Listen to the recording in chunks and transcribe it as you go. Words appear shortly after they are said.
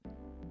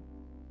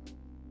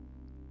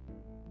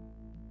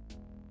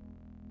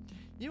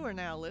You are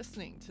now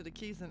listening to the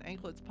Keys and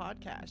Anklets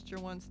podcast, your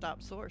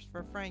one-stop source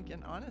for frank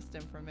and honest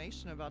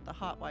information about the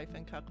hotwife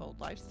and cuckold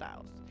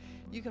lifestyles.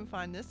 You can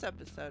find this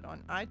episode on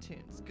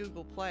iTunes,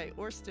 Google Play,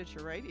 or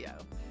Stitcher Radio,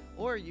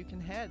 or you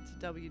can head to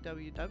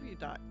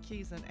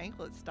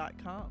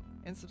www.keysandanklets.com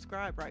and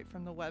subscribe right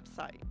from the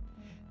website.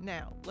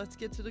 Now, let's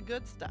get to the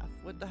good stuff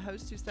with the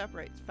host who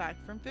separates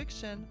fact from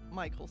fiction,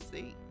 Michael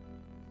C.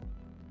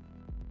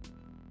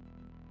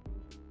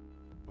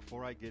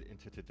 Before I get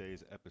into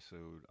today's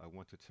episode, I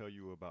want to tell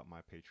you about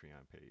my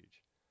Patreon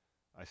page.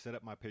 I set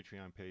up my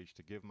Patreon page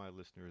to give my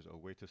listeners a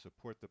way to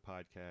support the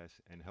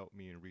podcast and help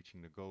me in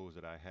reaching the goals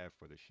that I have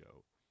for the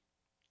show.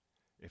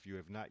 If you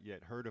have not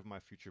yet heard of my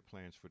future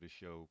plans for the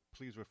show,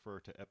 please refer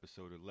to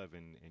episode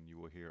 11 and you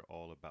will hear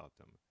all about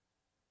them.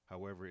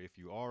 However, if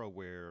you are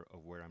aware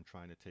of where I'm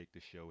trying to take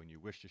the show and you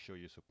wish to show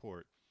your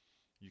support,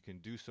 you can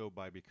do so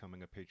by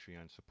becoming a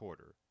Patreon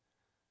supporter.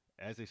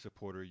 As a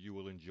supporter, you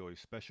will enjoy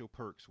special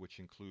perks which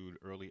include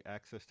early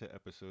access to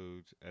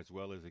episodes as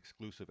well as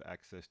exclusive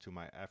access to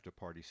my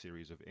after-party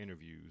series of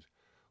interviews,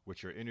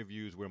 which are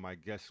interviews where my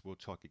guests will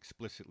talk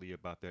explicitly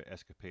about their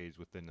escapades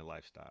within the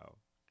lifestyle.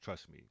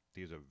 Trust me,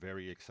 these are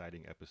very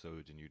exciting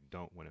episodes and you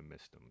don't want to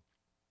miss them.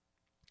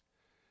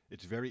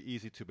 It's very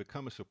easy to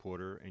become a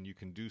supporter and you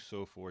can do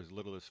so for as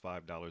little as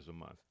 $5 a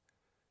month.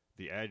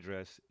 The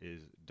address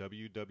is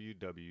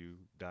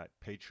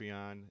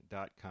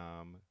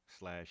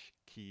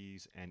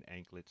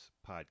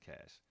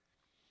www.patreon.com/keysandAnkletspodcast.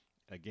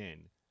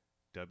 Again,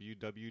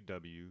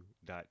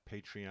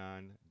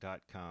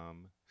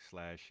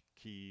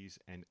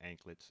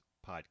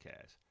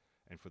 www.patreon.com/keysandAnkletspodcast.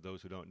 And for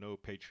those who don't know,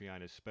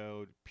 Patreon is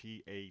spelled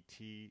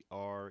Patreon.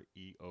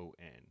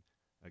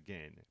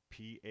 Again,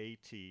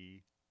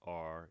 Patreon.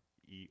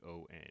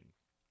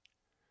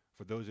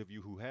 For those of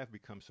you who have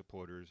become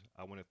supporters,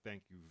 I want to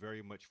thank you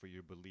very much for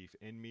your belief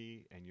in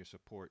me, and your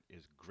support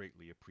is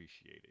greatly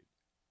appreciated.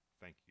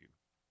 Thank you.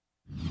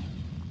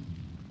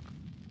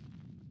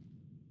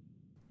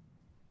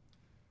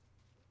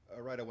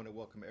 All right, I want to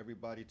welcome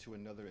everybody to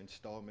another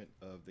installment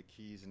of the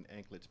Keys and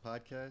Anklets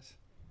podcast.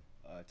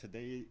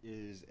 Today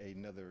is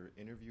another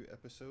interview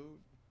episode.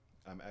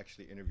 I'm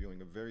actually interviewing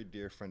a very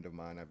dear friend of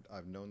mine.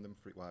 I've known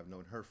I've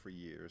known her for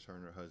years, her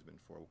and her husband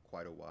for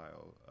quite a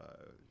while.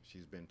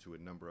 She's been to a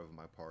number of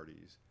my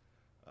parties,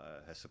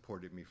 has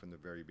supported me from the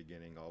very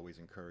beginning, always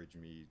encouraged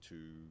me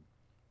to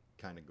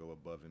kind of go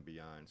above and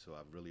beyond. So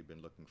I've really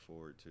been looking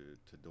forward to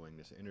doing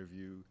this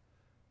interview.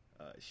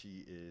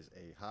 She is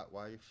a hot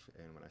wife,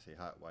 and when I say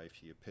hot wife,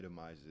 she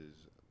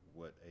epitomizes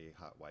what a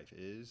hot wife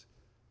is.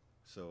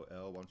 So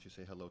Elle, why don't you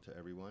say hello to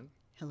everyone?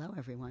 Hello,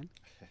 everyone.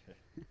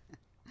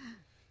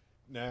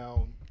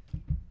 Now,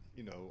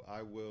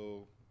 I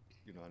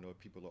know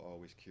people are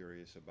always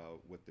curious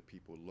about what the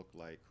people look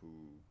like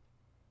who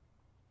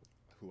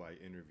I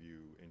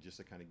interview, and just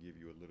to kind of give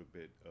you a little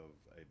bit of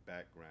a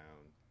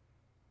background,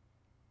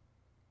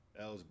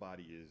 Elle's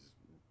body is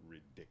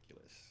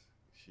ridiculous.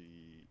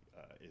 She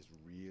is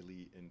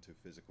really into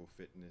physical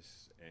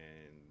fitness,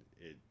 and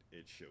it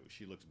shows.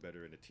 She looks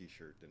better in a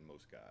t-shirt than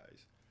most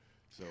guys.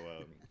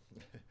 So,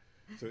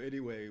 so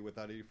anyway,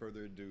 without any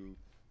further ado,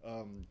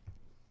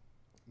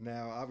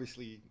 now,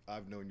 obviously,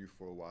 I've known you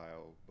for a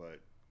while,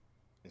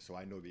 and so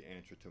I know the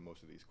answer to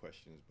most of these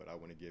questions, but I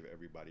want to give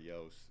everybody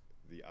else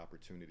the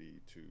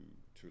opportunity to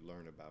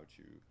learn about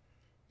you.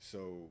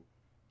 So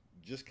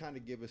just kind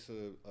of give us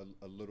a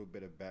little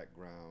bit of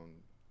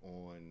background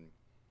on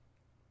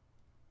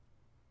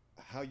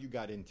how you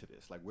got into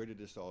this. Like, where did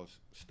this all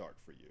start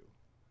for you?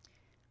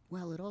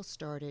 Well, it all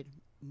started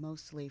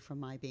mostly from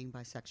my being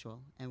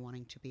bisexual and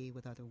wanting to be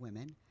with other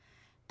women,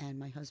 and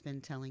my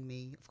husband telling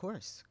me, of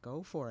course,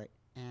 go for it.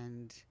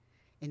 And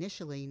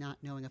initially,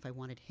 not knowing if I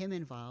wanted him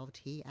involved,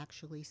 he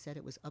actually said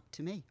it was up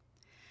to me.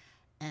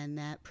 And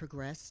that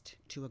progressed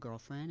to a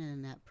girlfriend,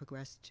 and that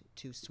progressed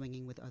to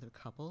swinging with other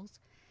couples.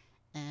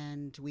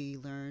 And I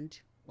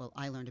learned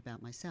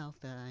about myself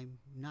that I'm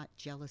not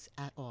jealous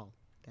at all.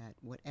 That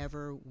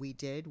whatever we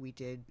did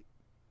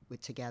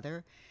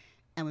together.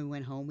 And we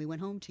went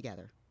home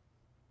together.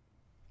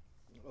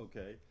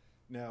 Okay.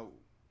 Now,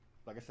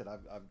 like I said,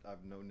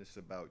 I've known this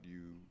about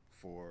you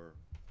for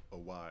a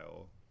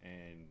while,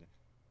 and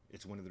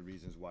it's one of the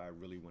reasons why I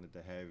really wanted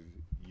to have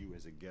you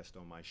as a guest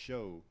on my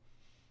show.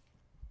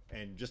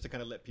 And just to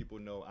kind of let people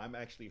know, I'm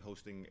actually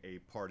hosting a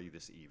party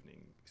this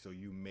evening, so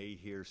you may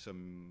hear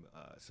some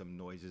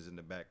noises in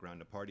the background.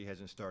 The party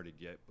hasn't started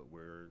yet, but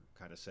we're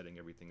kind of setting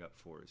everything up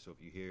for it. So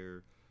if you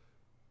hear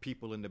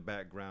people in the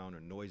background or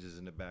noises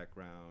in the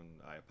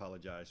background, I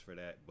apologize for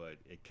that, but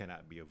it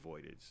cannot be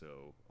avoided.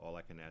 So all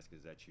I can ask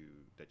is that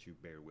you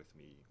bear with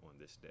me on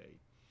this day.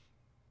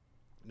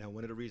 Now,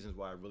 one of the reasons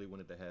why I really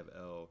wanted to have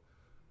Elle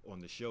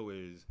on the show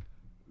is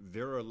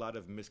there are a lot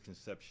of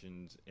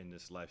misconceptions in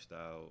this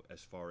lifestyle as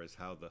far as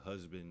how the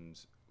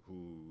husbands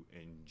who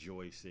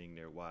enjoy seeing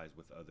their wives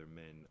with other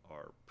men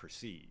are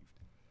perceived.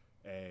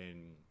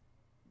 And,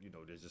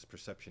 there's this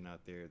perception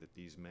out there that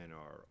these men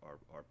are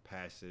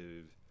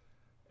passive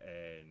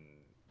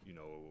and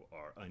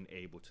are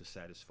unable to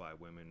satisfy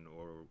women,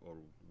 or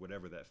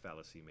whatever that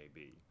fallacy may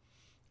be.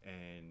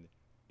 And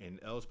in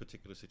Elle's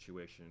particular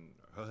situation,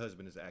 her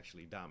husband is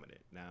actually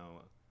dominant.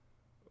 Now,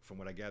 from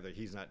what I gather,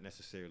 he's not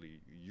necessarily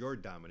your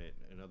dominant.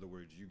 In other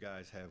words, you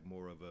guys have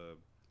more of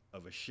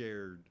a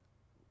shared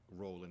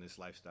role in this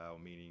lifestyle,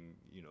 meaning,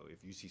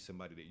 if you see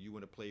somebody that you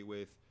want to play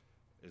with,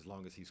 as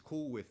long as he's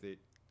cool with it,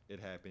 it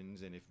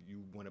happens. And if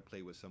you want to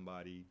play with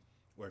somebody,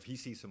 or if he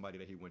sees somebody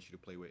that he wants you to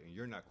play with and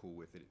you're not cool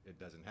with it, it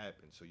doesn't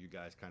happen. So you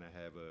guys kind of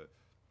have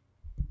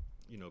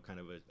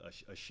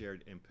a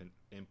shared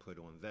input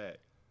on that.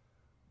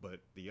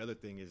 But the other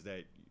thing is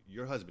that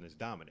your husband is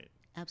dominant.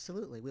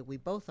 Absolutely. We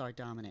both are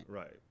dominant.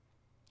 Right.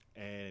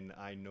 And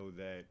I know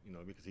that,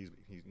 because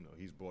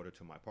he's brought her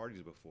to my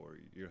parties before.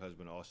 Your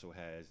husband also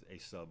has a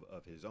sub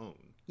of his own.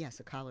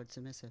 Yes, a collared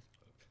submissive.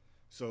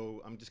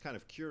 So I'm just kind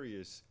of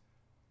curious,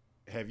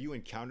 have you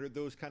encountered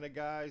those kind of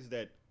guys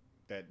that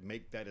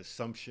make that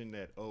assumption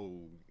that,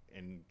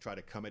 and try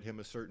to come at him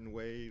a certain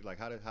way? Like,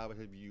 how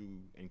have you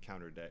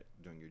encountered that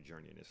during your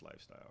journey in this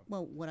lifestyle?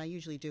 Well, what I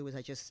usually do is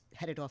I just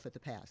head it off at the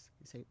pass.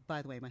 I say,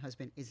 by the way, my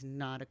husband is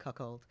not a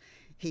cuckold.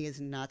 He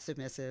is not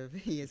submissive.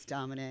 He is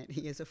dominant.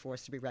 He is a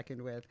force to be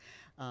reckoned with.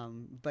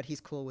 But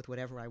he's cool with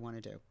whatever I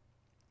want to do.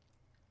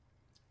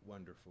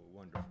 Wonderful,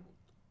 wonderful.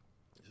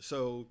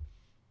 So,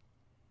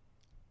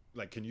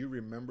 like, can you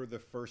remember the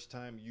first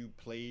time you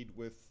played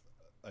with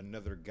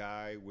another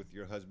guy with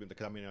your husband?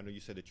 Because, I mean, I know you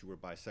said that you were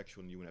bisexual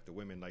and you went after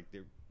women. Like,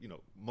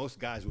 most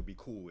guys would be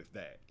cool with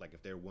that. Like,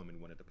 if their woman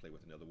wanted to play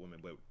with another woman.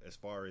 But as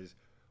far as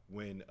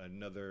when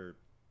another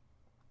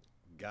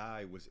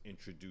guy was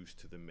introduced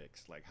to the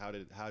mix, like, how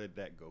did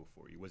that go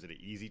for you? Was it an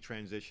easy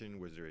transition?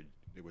 Was there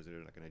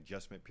like an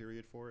adjustment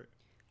period for it?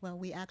 Well,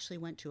 we actually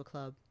went to a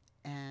club,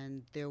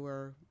 and there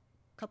were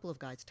a couple of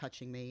guys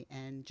touching me,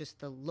 and just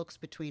the looks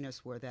between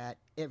us were that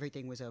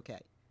everything was okay.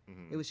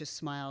 It was just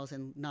smiles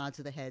and nods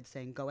of the head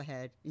saying, go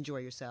ahead, enjoy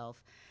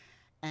yourself.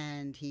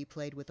 And he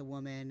played with a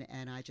woman,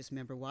 and I just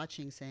remember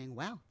watching saying,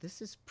 wow,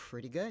 this is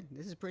pretty good.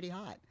 This is pretty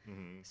hot.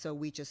 So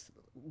we just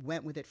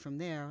went with it from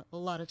there. A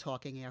lot of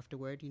talking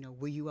afterward.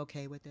 Were you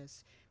okay with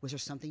this? Was there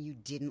something you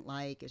didn't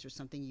like? Is there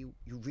something you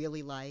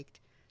really liked?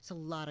 It's a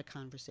lot of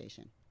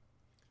conversation.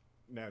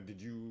 Now,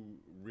 did you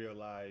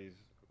realize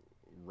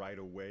right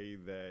away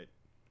that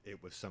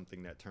it was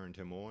something that turned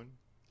him on?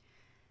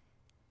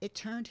 It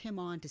turned him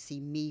on to see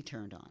me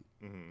turned on.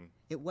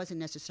 It wasn't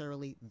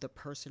necessarily the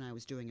person I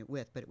was doing it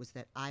with, but it was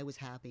that I was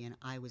happy and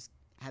I was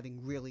having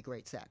really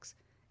great sex,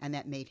 and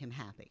that made him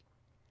happy.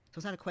 So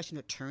it's not a question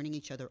of turning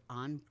each other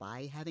on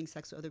by having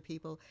sex with other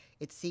people.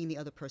 It's seeing the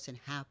other person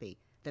happy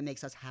that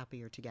makes us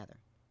happier together.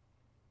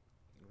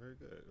 Very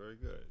good, very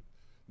good.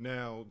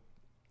 Now,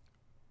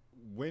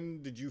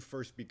 when did you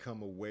first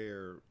become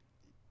aware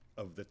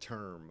of the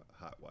term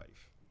hot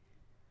wife?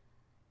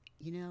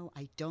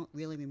 I don't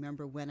really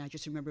remember when. I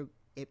just remember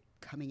it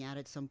coming out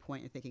at some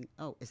point and thinking,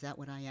 oh, is that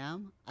what I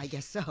am? I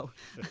guess so.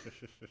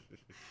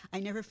 I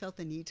never felt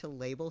the need to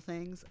label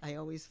things. I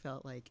always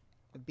felt like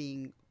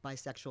being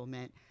bisexual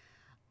meant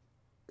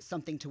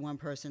something to one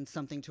person,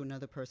 something to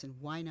another person.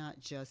 Why not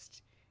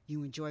just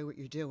you enjoy what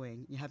you're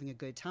doing, you're having a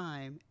good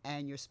time,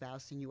 and your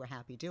spouse and you are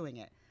happy doing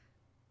it?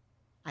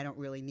 I don't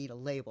really need a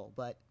label,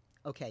 but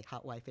okay,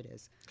 hot wife it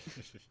is.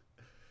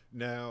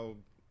 Now,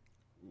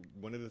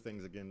 one of the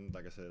things, again,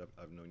 like I said,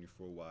 I've known you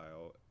for a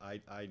while.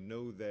 I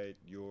know that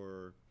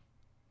you're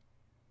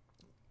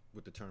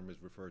what the term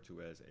is referred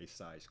to as a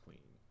size queen.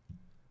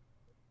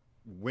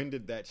 When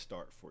did that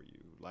start for you?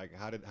 Like,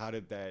 how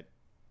did that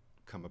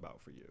come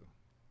about for you?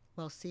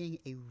 Well, seeing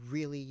a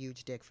really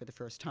huge dick for the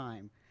first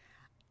time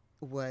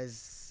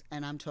was,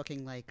 and I'm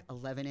talking like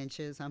 11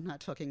 inches. I'm not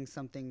talking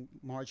something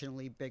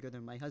marginally bigger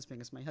than my husband,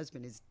 because my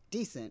husband is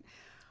decent.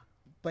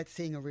 But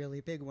seeing a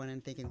really big one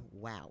and thinking,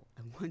 wow,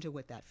 I wonder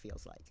what that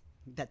feels like.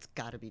 That's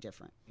got to be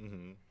different.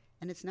 And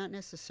it's not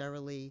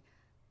necessarily,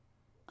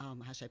 how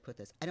should I put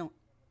this? A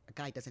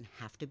guy doesn't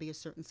have to be a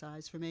certain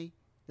size for me.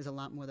 There's a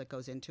lot more that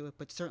goes into it,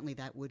 but certainly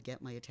that would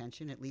get my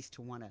attention, at least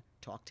to want to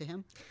talk to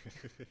him.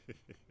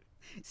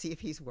 See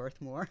if he's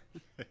worth more.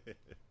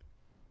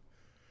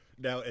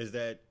 Now, is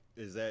that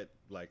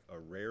like a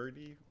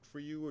rarity for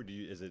you, or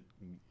is it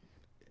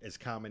as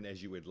common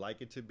as you would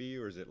like it to be,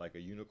 or is it like a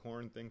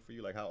unicorn thing for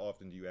you? Like, how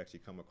often do you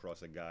actually come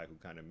across a guy who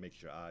kind of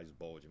makes your eyes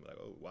bulge and be like,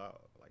 oh, wow,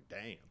 like,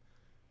 damn?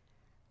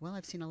 Well,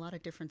 I've seen a lot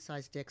of different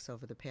sized dicks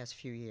over the past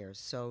few years.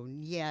 So,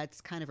 yeah,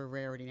 it's kind of a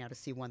rarity now to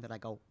see one that I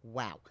go,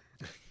 wow,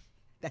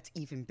 that's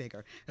even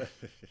bigger.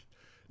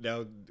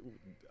 Now,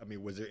 I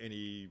mean, was there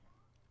any,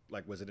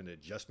 like, was it an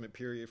adjustment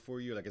period for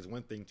you? Like, it's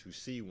one thing to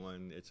see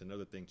one, it's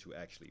another thing to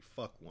actually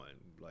fuck one.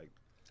 Like,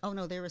 oh,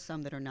 no, there are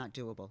some that are not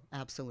doable.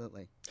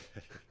 Absolutely.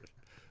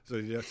 So,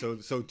 yeah,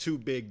 so too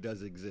big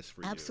does exist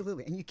for you.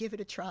 Absolutely. And you give it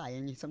a try,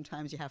 and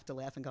sometimes you have to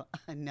laugh and go,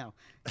 no,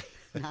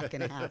 not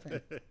going to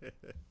happen.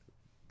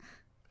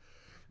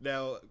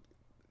 Now,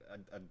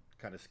 I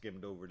kind of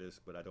skimmed over this,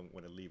 but I don't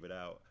want to leave it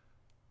out.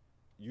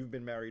 You've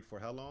been married for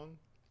how long?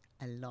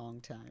 A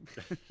long time.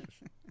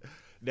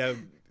 Now,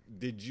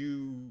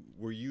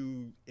 were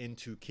you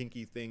into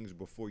kinky things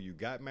before you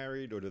got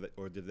married,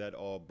 or did that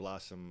all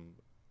blossom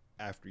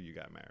after you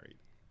got married?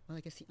 Well,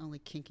 I guess the only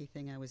kinky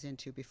thing I was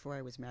into before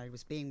I was married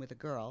was being with a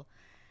girl,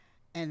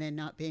 and then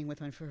not being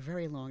with one for a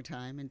very long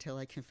time until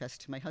I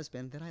confessed to my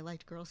husband that I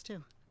liked girls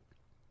too.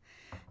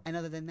 And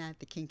other than that,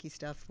 the kinky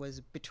stuff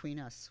was between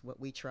us, what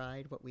we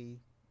tried, what we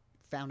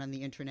found on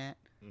the internet.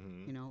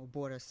 Mm-hmm. You know,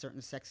 bought a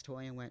certain sex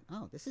toy and went,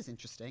 oh, this is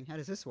interesting. How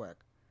does this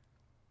work?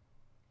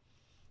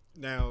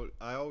 Now,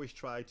 I always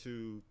try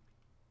to,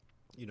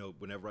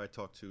 whenever I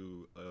talk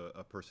to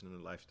a person in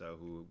the lifestyle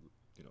who,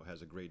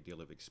 has a great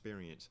deal of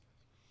experience,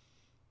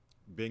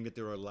 being that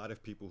there are a lot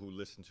of people who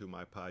listen to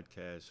my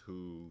podcast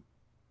who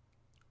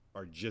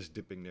are just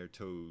dipping their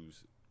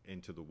toes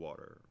into the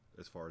water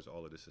as far as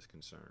all of this is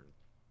concerned.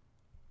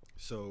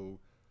 So,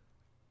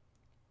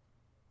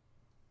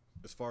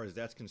 as far as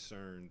that's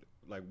concerned,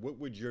 like, what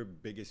would your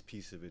biggest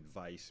piece of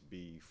advice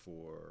be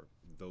for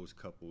those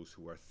couples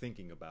who are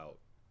thinking about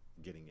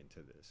getting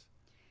into this?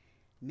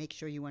 Make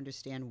sure you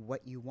understand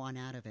what you want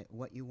out of it,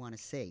 what you want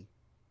to see.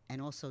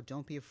 And also,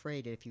 don't be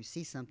afraid if you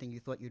see something you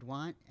thought you'd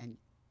want and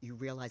you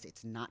realize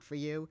it's not for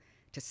you,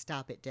 to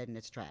stop it dead in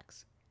its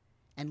tracks.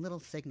 And little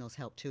signals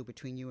help too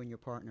between you and your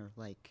partner,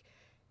 like,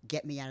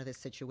 get me out of this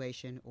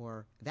situation,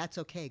 or that's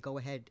okay, go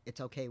ahead,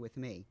 it's okay with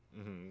me.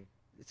 Mm-hmm.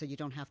 So you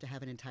don't have to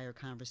have an entire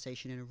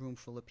conversation in a room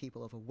full of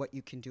people over what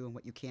you can do and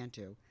what you can't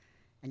do.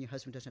 And your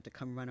husband doesn't have to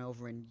come run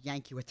over and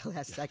yank you at the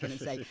last second and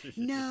say,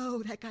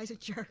 no, that guy's a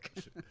jerk.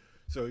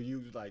 So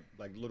you like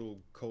little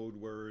code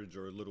words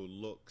or little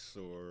looks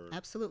or...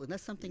 Absolutely.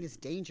 Unless something is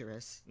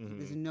dangerous, Mm-hmm.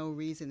 there's no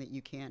reason that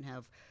you can't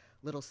have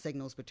little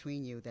signals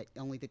between you that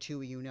only the two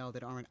of you know,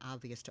 that aren't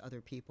obvious to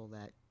other people,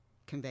 that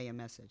convey a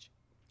message.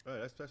 All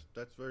right,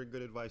 that's very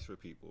good advice for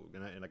people.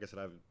 And like I said,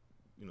 I've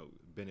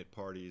been at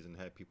parties and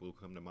had people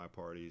come to my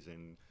parties,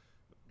 and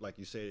like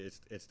you say,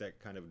 it's that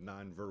kind of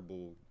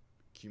nonverbal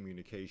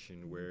communication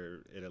Mm-hmm. where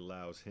it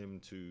allows him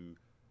to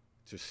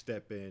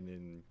step in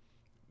and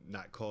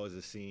not cause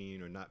a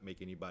scene or not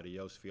make anybody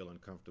else feel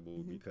uncomfortable,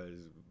 Mm-hmm.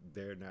 because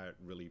they're not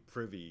really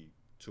privy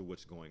to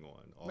what's going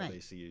on. All Right, they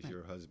see is right.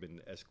 your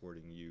husband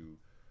escorting you,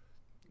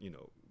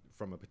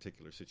 from a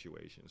particular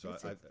situation. So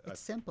It's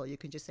simple. You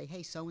can just say,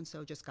 hey,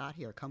 so-and-so just got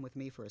here. Come with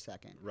me for a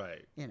second.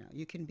 right.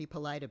 You can be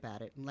polite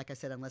about it. And like I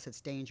said, unless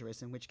it's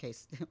dangerous, in which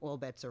case all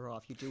bets are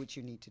off. You do what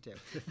you need to do.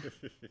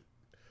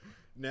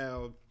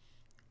 Now,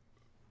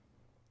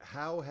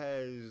 how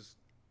has,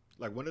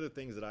 like, one of the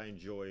things that I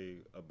enjoy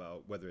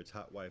about whether it's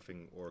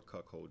hotwifing or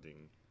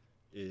cuckolding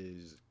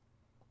is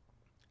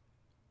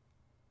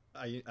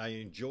I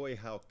enjoy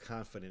how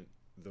confident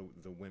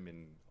the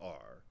women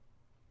are,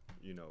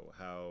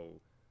 how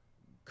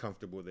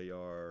comfortable they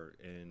are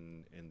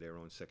in their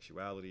own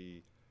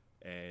sexuality,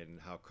 and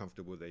how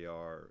comfortable they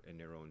are in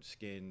their own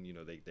skin.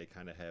 They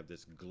kind of have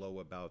this glow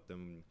about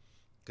them,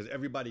 because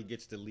everybody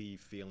gets to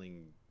leave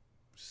feeling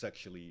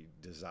sexually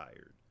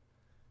desired.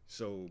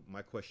 So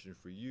my question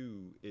for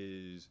you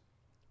is,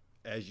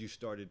 as you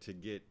started to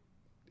get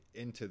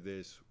into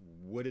this,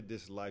 what did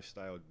this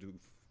lifestyle do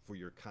for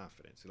your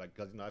confidence? Like,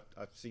 because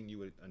I've seen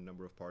you at a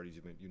number of parties.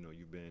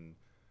 You've been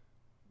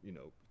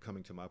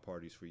coming to my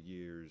parties for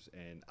years,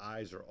 and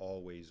eyes are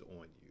always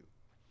on you.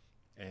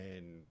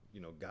 And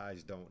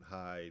guys don't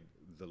hide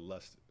the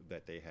lust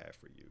that they have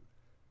for you.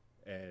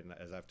 And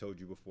as I've told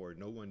you before,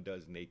 no one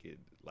does naked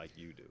like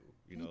you do.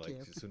 Thank you.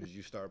 As soon as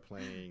you start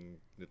playing,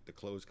 the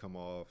clothes come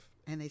off.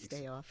 And they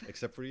stay off.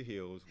 Except for your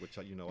heels, which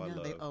I No,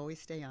 love. they always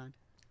stay on.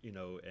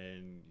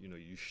 And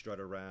you strut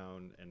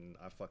around, and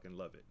I fucking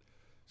love it.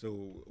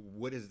 So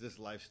what has this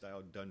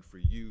lifestyle done for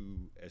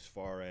you as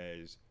far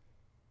as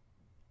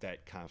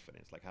that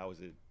confidence? Like, how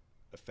has it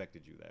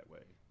affected you that way?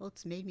 Well,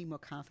 it's made me more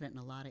confident in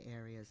a lot of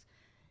areas.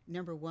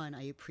 Number one,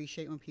 I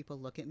appreciate when people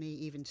look at me,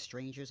 even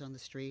strangers on the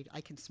street.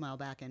 I can smile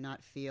back and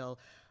not feel,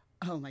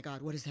 oh my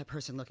God, what is that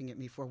person looking at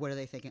me for? What are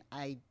they thinking?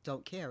 I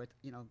don't care.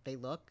 They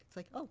look. It's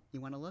like, oh,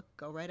 you want to look?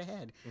 Go right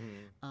ahead.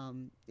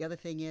 Mm-hmm. The other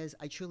thing is,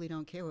 I truly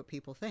don't care what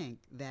people think.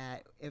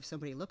 That if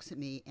somebody looks at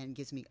me and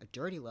gives me a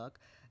dirty look,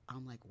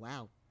 I'm like,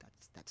 wow,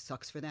 that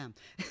sucks for them.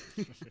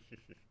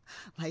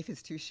 Life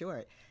is too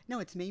short. No,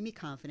 it's made me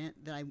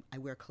confident that I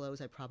wear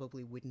clothes I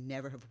probably would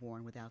never have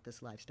worn without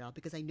this lifestyle,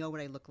 because I know what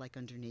I look like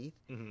underneath.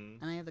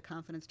 Mm-hmm. And I have the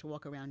confidence to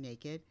walk around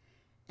naked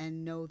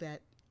and know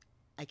that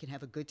I can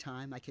have a good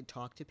time. I can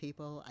talk to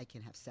people. I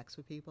can have sex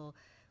with people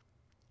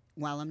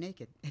while I'm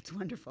naked. It's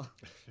wonderful.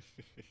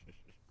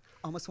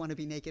 Almost want to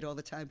be naked all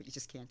the time, but you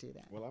just can't do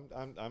that. Well,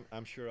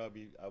 I'm sure I'll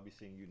be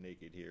seeing you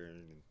naked here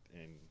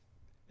in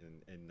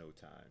no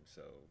time.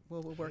 So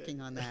Well, we're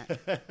working on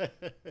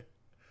that.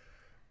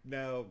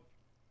 Now,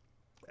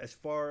 as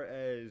far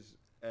as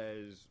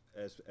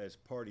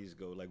parties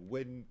go, like,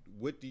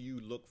 what do you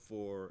look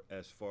for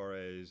as far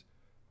as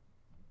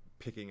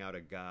picking out a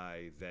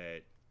guy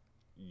that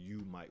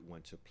you might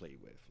want to play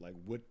with? Like,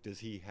 what does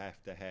he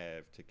have to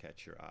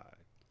catch your eye?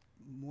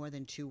 More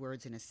than 2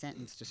 words in a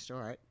sentence to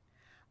start.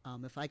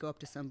 If I go up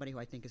to somebody who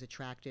I think is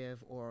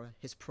attractive, or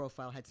his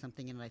profile had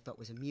something in it I thought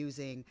was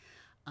amusing,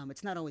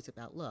 it's not always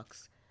about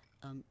looks.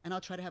 And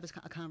I'll try to have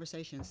a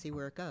conversation and see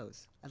where it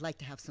goes. I'd like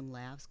to have some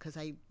laughs because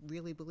I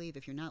really believe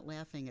if you're not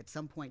laughing at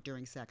some point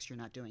during sex, you're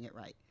not doing it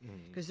right.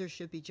 Because there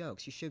should be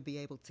jokes. You should be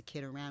able to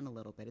kid around a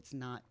little bit. It's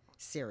not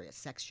serious.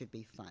 Sex should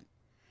be fun.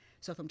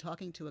 So if I'm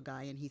talking to a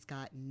guy and he's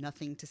got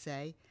nothing to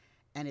say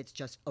and it's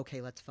just,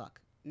 okay, let's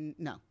fuck.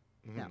 No.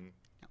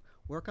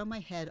 Work on my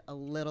head a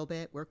little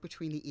bit, work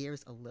between the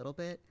ears a little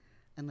bit,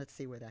 and let's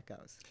see where that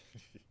goes.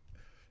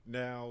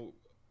 Now,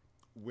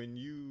 when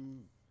you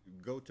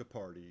go to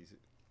parties,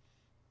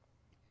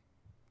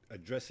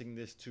 addressing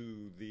this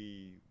to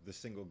the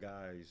single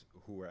guys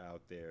who are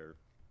out there,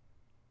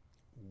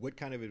 what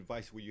kind of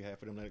advice would you have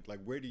for them? Like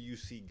where do you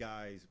see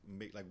guys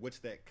make, like, what's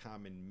that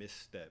common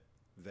misstep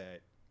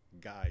that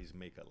guys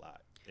make a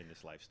lot in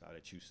this lifestyle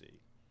that you see?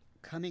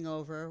 Coming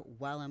over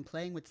while I'm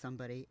playing with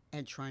somebody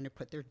and trying to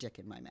put their dick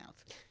in my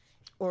mouth,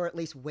 or at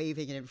least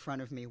waving it in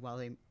front of me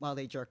while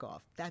they jerk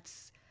off.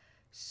 That's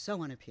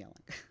so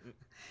unappealing.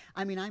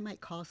 I mean, I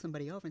might call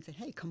somebody over and say,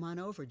 hey, come on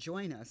over,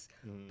 join us.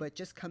 But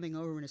just coming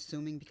over and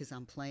assuming because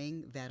I'm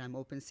playing that I'm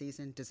open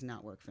season does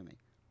not work for me.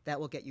 That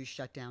will get you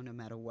shut down no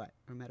matter what,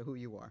 no matter who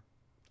you are.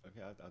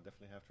 Okay, I'll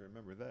definitely have to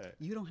remember that.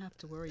 You don't have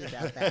to worry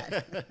about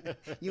that.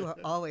 You are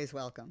always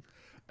welcome.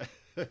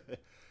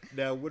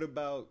 Now, what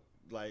about,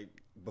 like,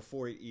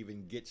 before it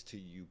even gets to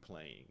you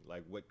playing?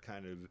 Like, what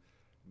kind of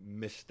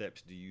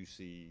missteps do you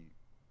see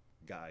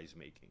guys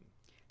making?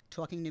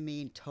 Talking to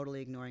me and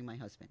totally ignoring my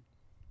husband.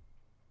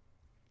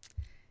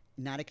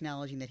 Not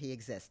acknowledging that he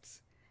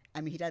exists. I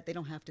mean, they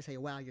don't have to say,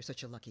 wow, you're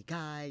such a lucky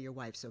guy, your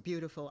wife's so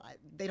beautiful.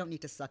 They don't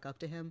need to suck up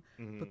to him,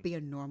 but be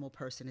a normal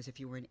person as if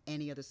you were in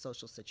any other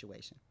social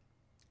situation.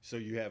 So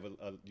you have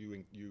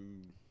you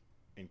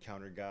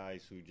encounter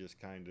guys who just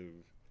kind of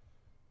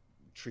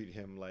treat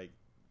him like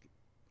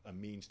a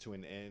means to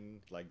an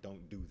end, like,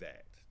 don't do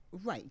that.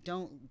 Right.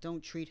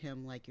 Don't treat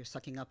him like you're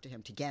sucking up to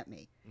him to get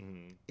me.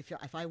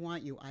 If I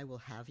want you, I will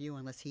have you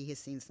unless he has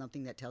seen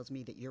something that tells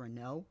me that you're a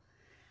no.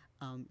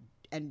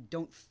 And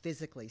don't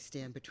physically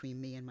stand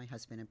between me and my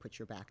husband and put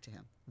your back to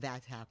him.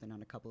 That's happened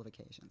on a couple of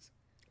occasions.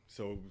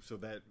 So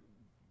that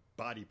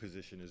body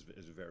position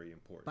is very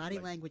important. Body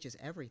language is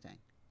everything.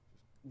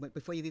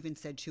 Before you've even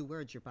said two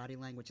words, your body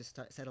language has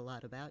said a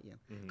lot about you.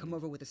 Come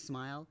over with a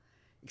smile.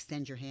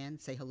 Extend your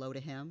hand. Say hello to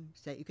him.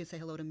 You can say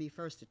hello to me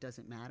first. It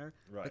doesn't matter.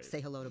 Right. But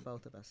say hello to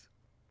both of us.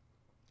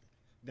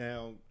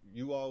 Now,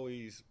 you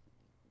always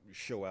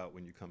show out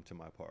when you come to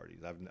my parties.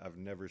 I've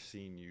never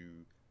seen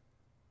you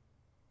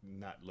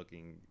not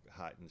looking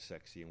hot and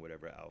sexy in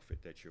whatever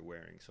outfit that you're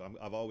wearing. So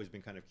I've always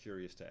been kind of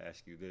curious to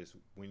ask you this.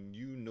 When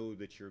you know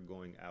that you're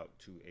going out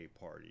to a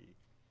party,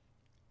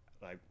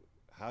 like,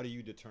 how do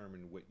you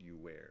determine what you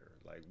wear?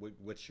 Like,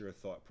 what's your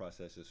thought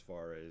process as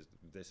far as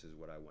this is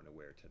what I want to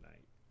wear tonight?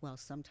 Well,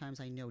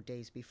 sometimes I know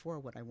days before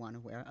what I want to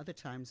wear. Other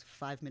times,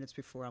 5 minutes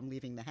before I'm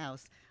leaving the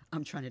house,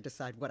 I'm trying to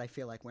decide what I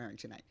feel like wearing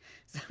tonight.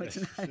 So it's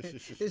not,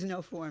 there's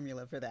no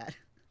formula for that.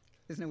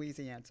 There's no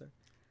easy answer.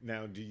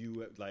 Now, do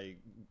you, like,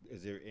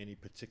 is there any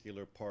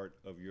particular part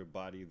of your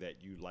body that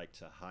you like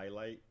to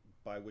highlight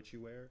by what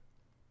you wear?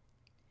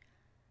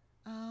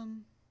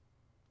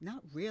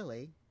 Not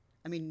really.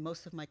 I mean,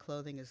 most of my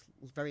clothing is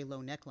very low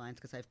necklines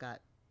because I've got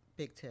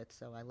big tits,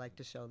 so I like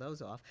to show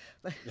those off.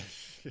 But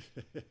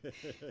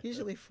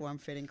usually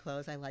form-fitting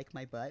clothes. I like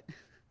my butt.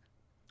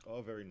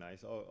 All very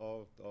nice.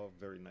 All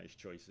very nice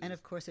choices. And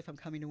of course, if I'm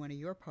coming to one of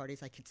your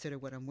parties, I consider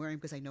what I'm wearing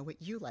because I know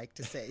what you like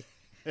to see.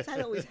 So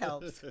that always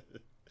helps.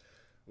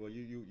 Well,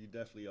 you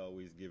definitely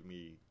always give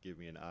me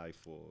an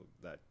eyeful.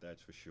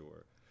 That's for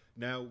sure.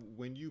 Now,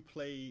 when you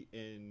play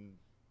in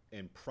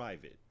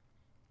private,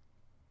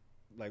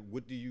 like,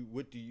 what do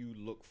you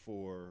look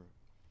for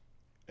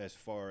as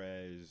far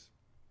as,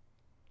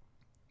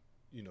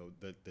 you know,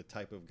 the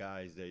type of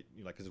guys that, you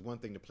know, like, 'cause it's one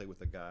thing to play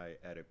with a guy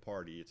at a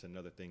party. It's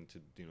another thing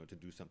to, you know, to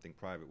do something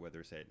private, whether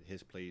it's at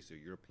his place or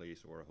your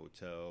place or a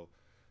hotel.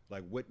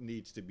 Like, what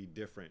needs to be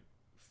different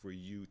for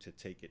you to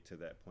take it to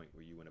that point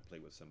where you want to play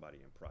with somebody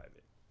in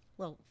private?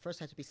 Well,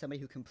 first I have to be somebody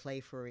who can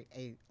play for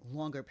a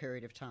longer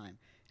period of time.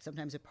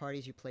 Sometimes at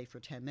parties you play for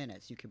 10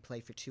 minutes. You can play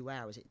for 2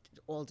 hours. It's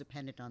all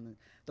dependent on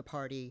the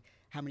party,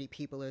 how many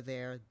people are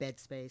there, bed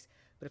space.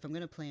 But if I'm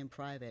going to play in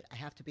private, I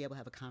have to be able to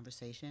have a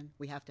conversation.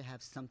 We have to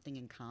have something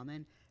in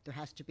common. There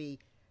has to be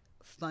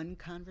fun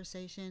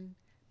conversation.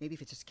 Maybe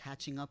if it's just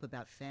catching up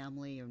about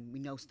family and we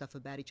know stuff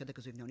about each other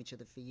because we've known each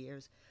other for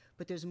years.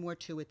 But there's more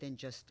to it than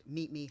just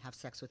meet me, have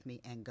sex with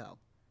me, and go.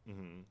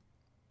 Mm-hmm.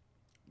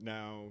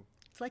 Now...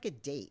 It's like a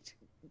date,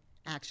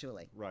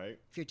 actually. Right.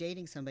 If you're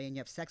dating somebody and you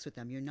have sex with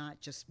them, you're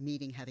not just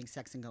meeting, having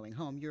sex, and going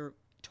home. You're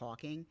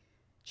talking,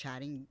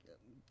 chatting,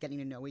 getting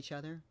to know each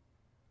other.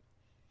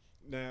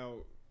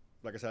 Now,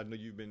 like I said, I know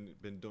you've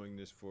been doing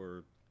this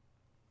for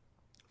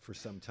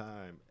some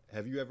time.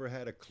 Have you ever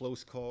had a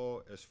close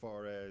call as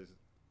far as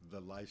the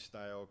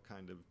lifestyle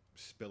kind of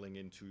spilling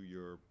into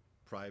your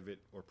private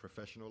or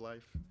professional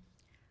life?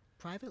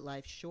 Private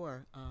life,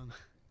 sure.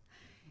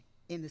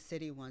 In the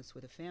city once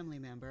with a family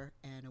member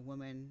and a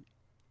woman,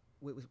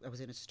 I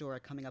was in a store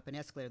coming up an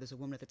escalator. There's a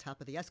woman at the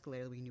top of the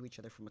escalator. We knew each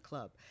other from a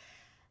club.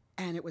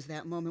 And it was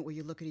that moment where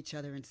you look at each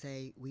other and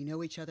say, we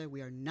know each other,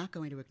 we are not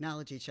going to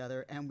acknowledge each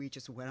other, and we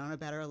just went on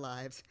about our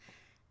lives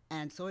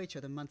and saw each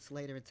other months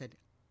later and said,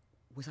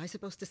 was I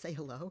supposed to say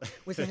hello?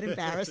 Was that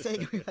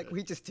embarrassing? Like,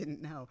 we just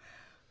didn't know.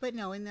 But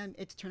no, and then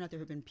it's turned out there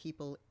have been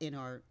people in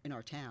our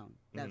town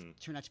that have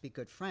turned out to be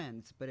good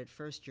friends, but at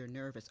first you're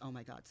nervous. Oh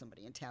my God,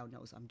 somebody in town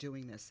knows I'm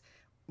doing this.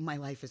 My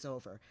life is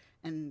over.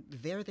 And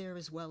they're there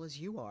as well as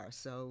you are,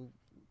 so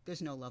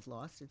there's no love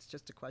lost. It's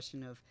just a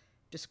question of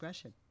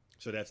discretion.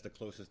 So that's the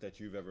closest that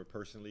you've ever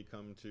personally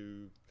come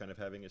to kind of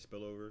having a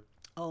spillover?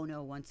 Oh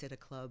no, once at a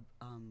club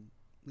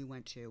we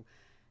went to,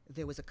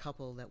 there was a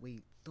couple that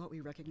we thought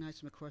we recognized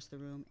from across the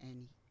room,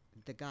 and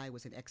the guy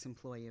was an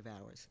ex-employee of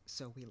ours,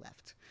 so we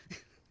left.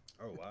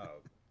 Oh, wow.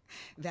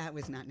 That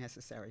was not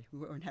necessary. We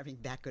weren't having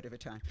that good of a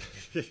time.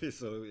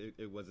 So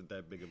it wasn't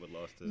that big of a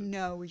loss to...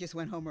 No, we just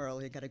went home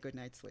early and got a good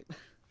night's sleep.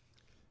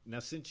 Now,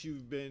 since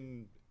you've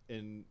been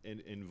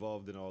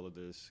involved in all of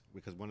this,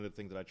 because one of the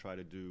things that I try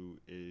to do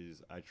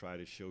is I try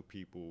to show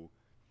people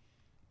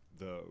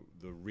the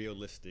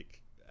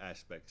realistic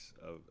aspects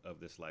of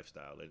this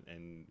lifestyle.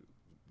 And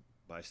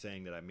by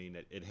saying that, I mean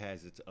that it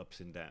has its ups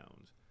and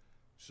downs.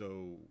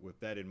 So with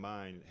that in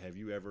mind, have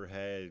you ever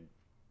had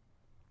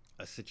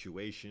a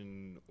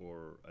situation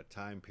or a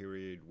time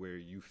period where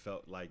you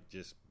felt like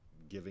just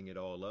giving it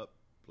all up,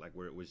 like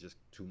where it was just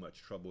too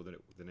much trouble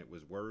than it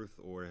was worth,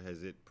 or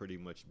has it pretty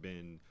much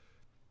been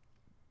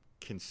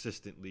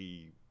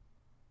consistently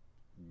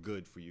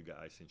good for you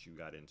guys since you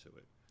got into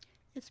it?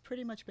 It's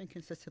pretty much been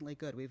consistently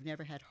good. We've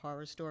never had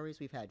horror stories.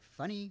 We've had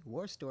funny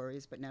war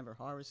stories, but never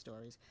horror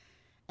stories.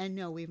 And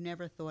no, we've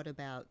never thought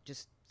about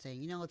just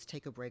saying, let's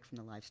take a break from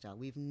the lifestyle.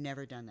 We've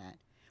never done that.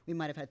 We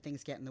might have had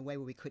things get in the way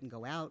where we couldn't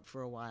go out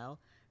for a while,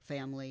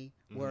 family,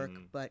 work,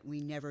 but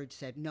we never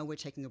said, no, we're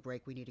taking a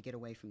break. We need to get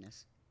away from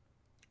this.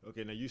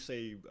 Okay, now you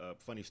say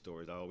funny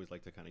stories. I always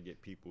like to kind of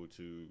get people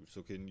to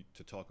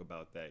talk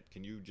about that.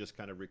 Can you just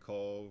kind of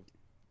recall,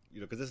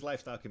 because this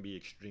lifestyle can be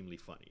extremely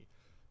funny,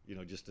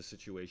 just the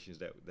situations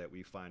that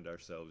we find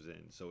ourselves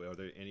in. So are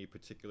there any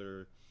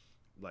particular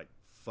like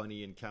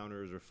funny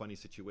encounters or funny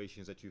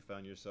situations that you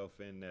found yourself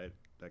in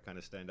that kind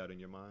of stand out in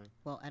your mind?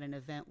 Well, at an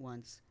event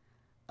once,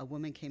 a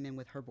woman came in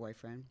with her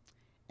boyfriend,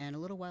 and a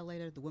little while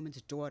later, the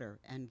woman's daughter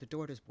and the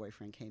daughter's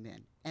boyfriend came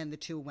in, and the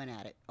two went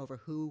at it over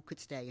who could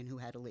stay and who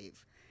had to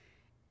leave.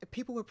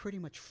 People were pretty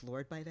much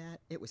floored by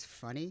that. It was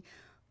funny,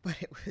 but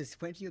it was,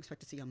 when do you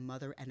expect to see a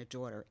mother and a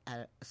daughter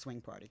at a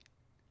swing party?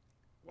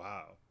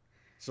 Wow.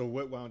 So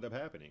what wound up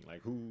happening?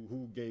 Like,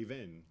 who gave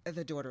in?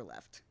 The daughter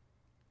left.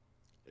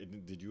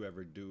 Did you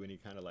ever do any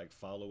kind of like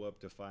follow-up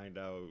to find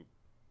out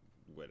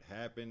what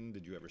happened?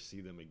 Did you ever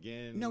see them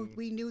again? No,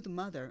 we knew the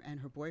mother and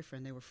her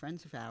boyfriend. They were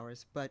friends of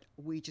ours, but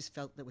we just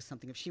felt there was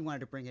something. If she wanted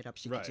to bring it up,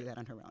 she could do that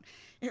on her own.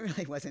 It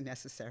really wasn't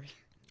necessary.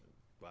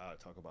 Wow,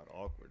 talk about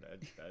awkward.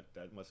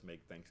 That must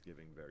make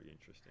Thanksgiving very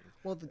interesting.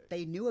 Well,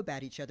 they knew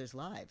about each other's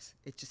lives.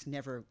 It just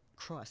never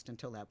crossed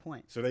until that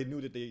point. So they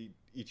knew that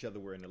each other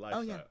were in the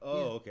lifestyle. Oh,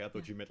 yeah. Okay. I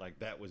thought you meant like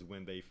that was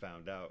when they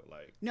found out.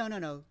 Like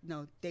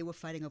No. They were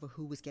fighting over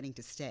who was getting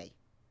to stay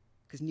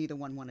because neither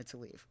one wanted to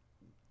leave.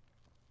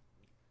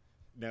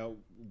 Now,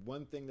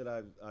 one thing that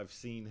I've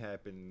seen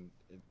happen,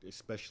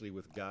 especially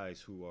with guys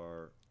who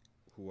are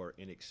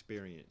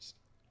inexperienced,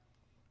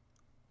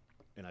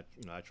 and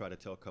I try to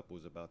tell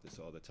couples about this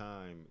all the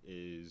time,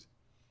 is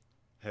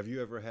have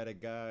you ever had a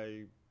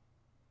guy,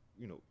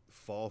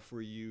 fall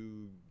for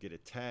you, get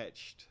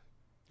attached,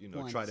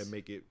 Once. try to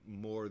make it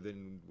more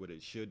than what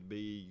it should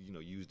be,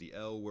 use the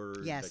L word?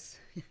 Yes,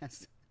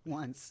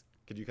 once.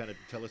 Could you kind of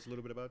tell us a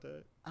little bit about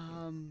that?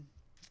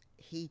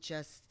 He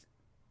just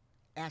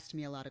asked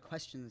me a lot of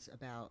questions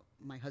about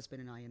my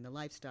husband and I and the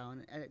lifestyle,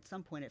 and at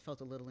some point it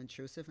felt a little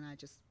intrusive, and I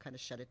just kind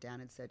of shut it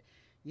down and said,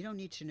 you don't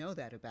need to know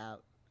that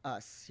about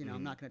us,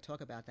 I'm not going to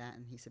talk about that.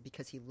 And he said,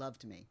 because he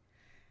loved me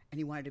and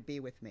he wanted to be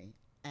with me,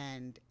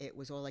 and it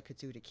was all I could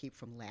do to keep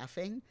from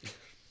laughing.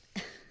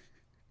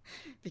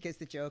 Because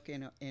the joke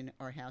in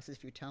our house is,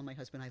 if you tell my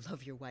husband, I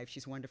love your wife,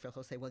 she's wonderful,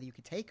 he'll say, well, you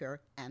could take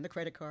her and the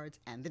credit cards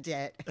and the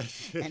debt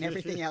and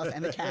everything else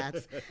and the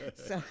cats.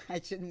 So I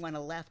didn't want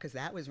to laugh because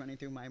that was running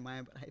through my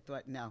mind, but I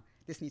thought, no,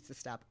 this needs to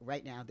stop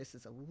right now. This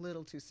is a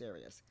little too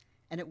serious.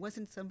 And it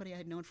wasn't somebody I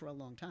had known for a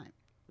long time.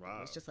 Wow.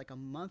 It was just like a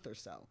month or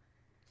so.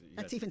 So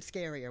That's even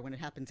scarier when it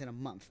happens in a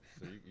month.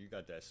 So you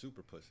got that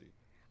super pussy.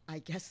 I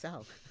guess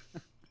so.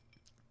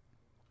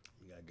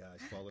 You got guys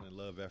falling in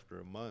love after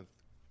a month.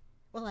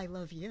 Well, I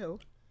love you.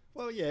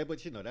 Well, yeah,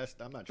 but that's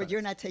I'm not. But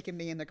you're not taking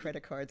me in the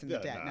credit cards and the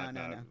debt. No.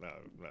 No.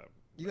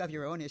 You have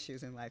your own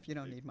issues in life. You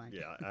don't need mine.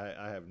 Yeah,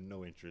 I have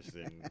no interest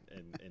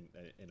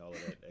in all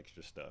of that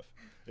extra stuff,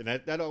 and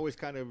that always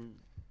kind of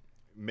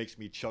makes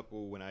me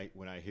chuckle when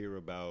I hear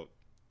about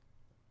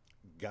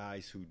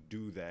guys who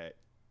do that,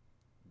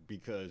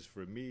 because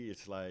for me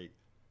it's like,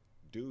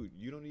 dude,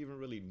 you don't even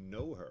really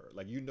know her.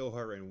 Like, you know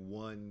her in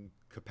one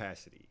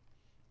capacity.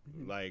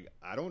 Mm-hmm. Like,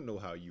 I don't know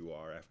how you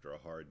are after a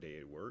hard day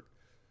at work.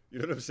 You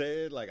know what I'm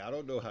saying? Like, I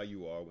don't know how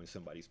you are when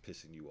somebody's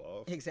pissing you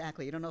off.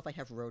 Exactly. You don't know if I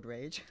have road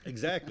rage.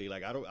 Exactly.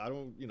 Like, I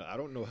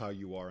don't know how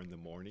you are in the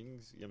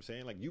mornings. You know what I'm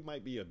saying? Like, you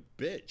might be a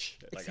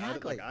bitch. Like,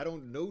 Exactly. I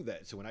don't know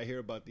that. So when I hear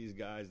about these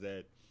guys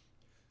that,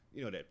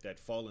 that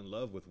fall in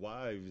love with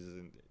wives,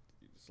 and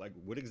it's like,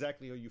 what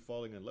exactly are you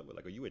falling in love with?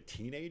 Like, are you a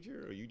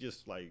teenager? Or are you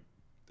just like,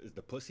 is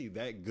the pussy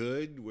that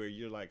good where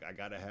you're like, I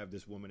gotta have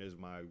this woman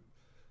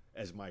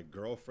as my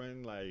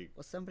girlfriend? Like,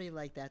 Well, somebody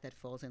like that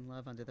falls in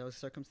love under those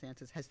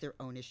circumstances has their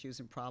own issues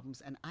and problems,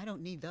 and I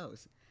don't need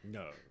those.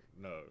 no,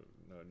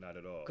 not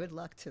at all. Good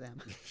luck to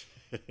them.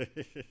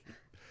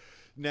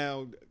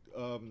 Now,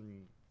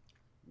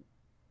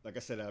 like I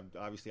said,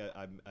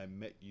 I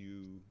met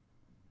you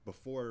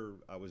before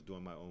I was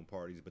doing my own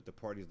parties, but the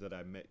parties that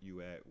I met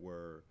you at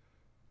were,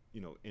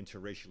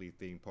 interracially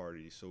themed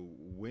parties. So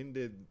when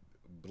did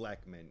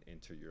black men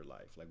enter your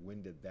life? Like,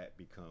 when did that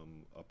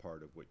become a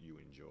part of what you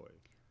enjoy?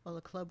 Well,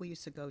 a club we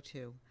used to go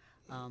to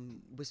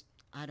was,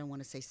 I don't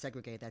want to say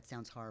segregated, that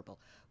sounds horrible,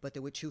 but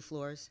there were 2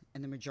 floors,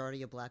 and the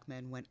majority of black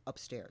men went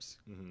upstairs.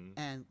 Mm-hmm.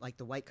 And like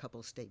the white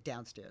couple stayed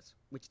downstairs,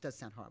 which does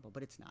sound horrible,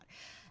 but it's not.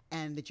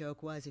 And the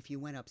joke was, if you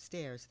went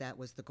upstairs, that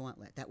was the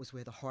gauntlet. That was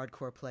where the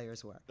hardcore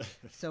players were.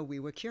 So we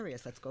were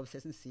curious. Let's go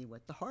upstairs and see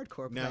what the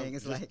hardcore playing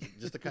is like.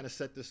 Just to kind of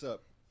set this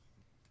up,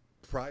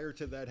 prior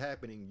to that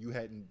happening, you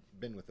hadn't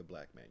been with a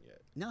black man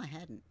yet. No, I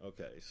hadn't.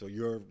 Okay, so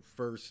your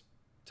first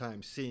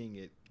time seeing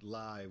it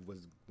live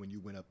was when you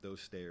went up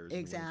those stairs.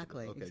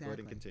 Exactly. Okay, go ahead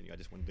and continue. I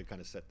just wanted to kind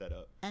of set that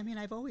up. I mean,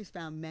 I've always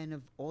found men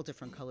of all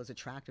different colors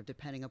attractive,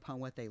 depending upon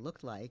what they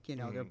look like.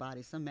 Their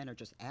bodies. Some men are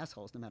just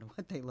assholes, no matter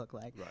what they look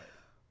like. Right.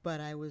 But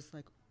I was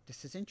like,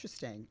 this is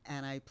interesting.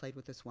 And I played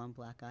with this one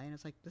black guy, and I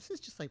was like, this is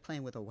just like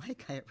playing with a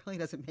white guy. It really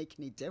doesn't make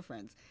any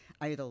difference.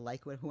 I either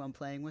like who I'm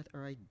playing with,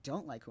 or I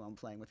don't like who I'm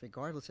playing with,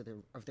 regardless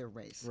of their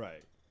race.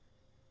 Right.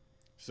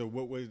 So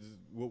what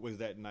was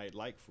that night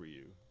like for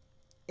you?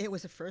 It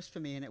was a first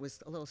for me, and it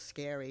was a little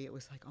scary. It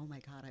was like, oh my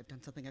God, I've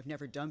done something I've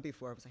never done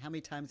before. It was like, how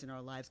many times in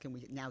our lives can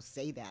we now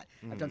say that?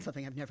 I've done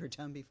something I've never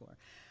done before.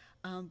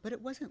 But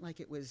it wasn't like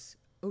it was,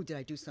 oh, did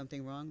I do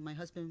something wrong? My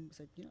husband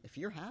said, if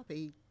you're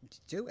happy,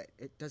 do it.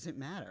 It doesn't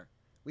matter.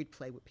 We'd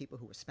play with people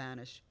who were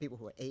Spanish, people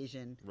who were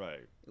Asian.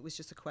 Right. It was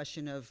just a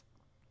question of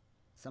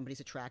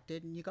somebody's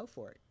attracted, and you go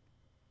for it.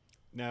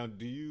 Now,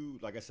 do you,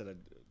 like I said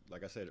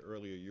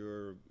earlier,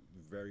 you're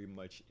very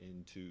much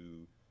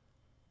into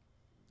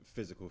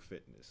physical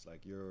fitness.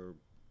 Like, your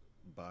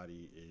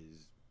body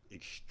is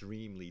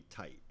extremely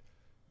tight.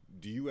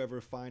 Do you ever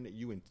find that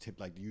you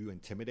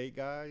intimidate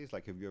guys?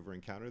 Like, have you ever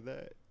encountered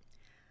that?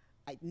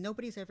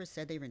 Nobody's ever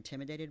said they were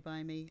intimidated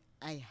by me.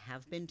 I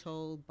have been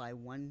told by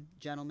one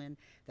gentleman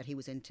that he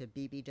was into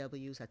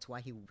BBWs. That's why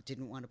he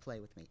didn't want to play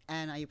with me.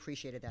 And I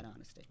appreciated that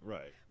honesty.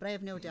 Right. But I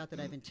have no doubt that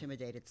I've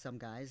intimidated some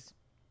guys.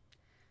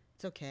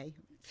 It's okay.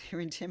 If they're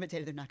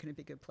intimidated, they're not going to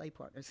be good play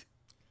partners.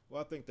 Well,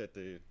 I think that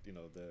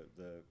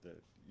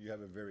you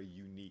have a very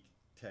unique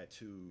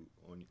tattoo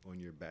on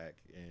your back,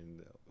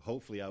 and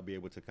hopefully I'll be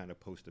able to kind of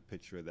post a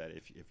picture of that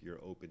if you're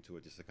open to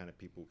it, just so kind of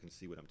people can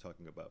see what I'm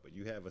talking about. But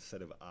you have a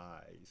set of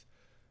eyes,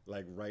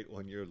 like right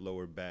on your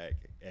lower back,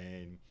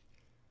 and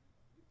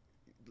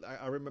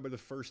I remember the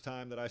first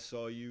time that I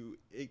saw you,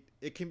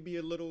 it can be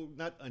a little,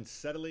 not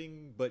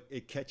unsettling, but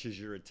it catches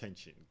your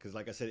attention because,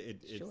 like I said,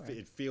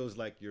 it feels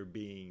like you're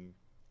being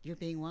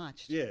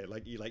watched. Yeah,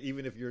 like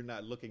even if you're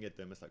not looking at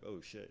them, it's like,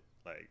 oh shit,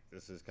 like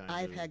this is kind of.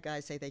 I've had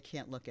guys say they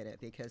can't look at it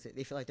because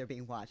they feel like they're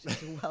being watched. I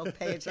said, well,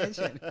 pay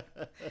attention.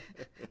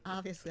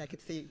 Obviously, I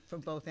could see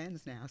from both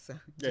ends now, so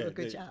do a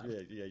good job.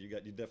 Yeah, you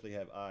definitely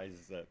have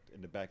eyes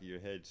in the back of your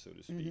head, so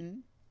to speak. Mm-hmm.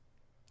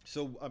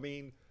 So, I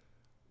mean,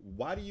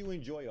 why do you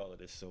enjoy all of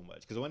this so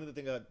much? Because one of the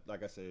things,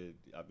 like I said,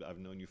 I've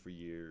known you for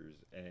years,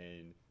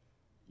 and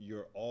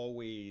you're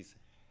always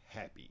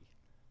happy,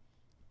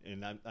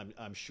 and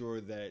I'm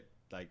sure that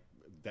like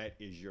that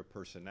is your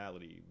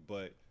personality.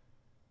 But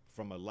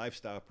from a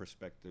lifestyle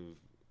perspective,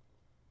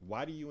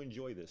 why do you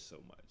enjoy this so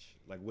much?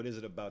 Like, what is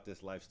it about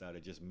this lifestyle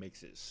that just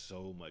makes it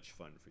so much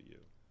fun for you?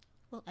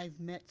 Well, I've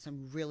met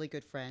some really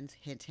good friends,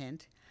 hint,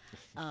 hint.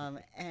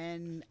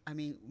 And I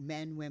mean,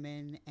 men,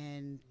 women,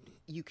 and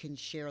you can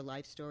share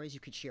life stories. You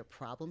can share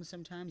problems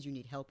sometimes. You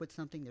need help with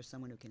something. There's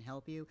someone who can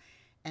help you.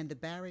 And the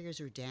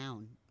barriers are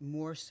down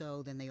more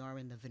so than they are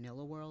in the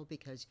vanilla world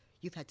because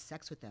you've had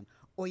sex with them,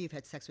 or you've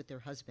had sex with their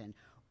husband,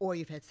 or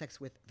you've had sex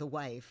with the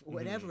wife,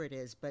 whatever it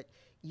is. But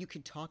you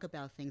can talk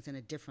about things in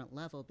a different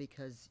level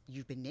because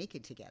you've been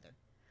naked together,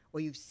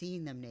 or you've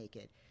seen them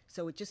naked.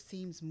 So it just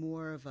seems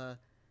more of a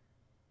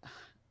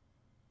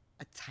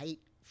tight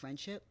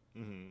friendship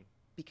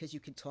because you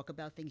can talk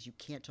about things you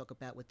can't talk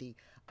about with the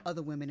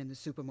other women in the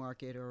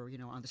supermarket or,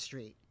 on the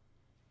street.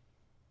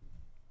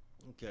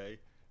 Okay.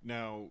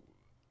 Now,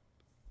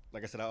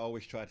 like I said, I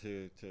always try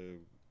to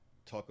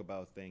talk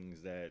about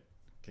things that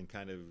can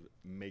kind of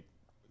make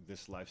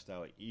this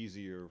lifestyle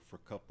easier for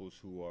couples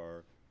who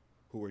are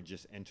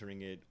just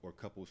entering it, or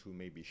couples who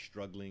may be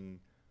struggling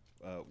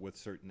with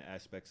certain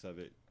aspects of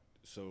it.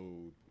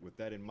 So with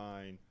that in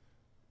mind,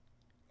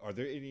 are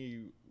there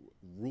any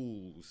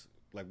rules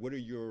like, what are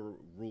your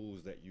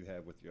rules that you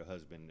have with your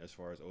husband as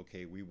far as,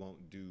 okay, we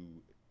won't do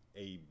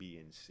A, B,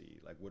 and C?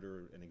 Like, what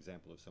are an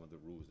example of some of the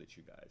rules that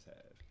you guys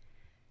have?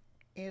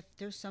 If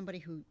there's somebody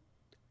who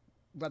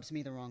rubs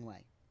me the wrong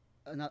way,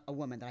 a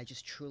woman that I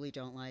just truly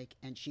don't like,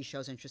 and she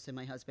shows interest in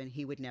my husband,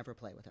 he would never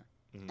play with her.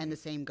 Mm-hmm. And the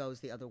same goes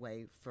the other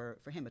way for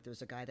him. If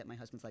there's a guy that my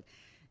husband's like,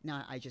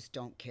 nah, I just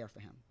don't care for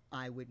him,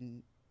 I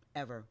wouldn't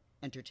ever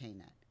entertain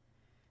that.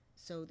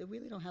 So they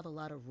really don't have a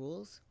lot of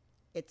rules.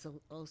 It's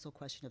also a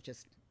question of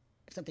just,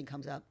 if something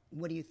comes up,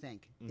 what do you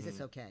think? Is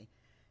this okay?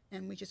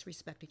 And we just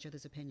respect each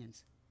other's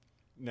opinions.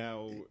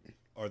 Now,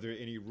 are there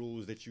any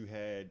rules that you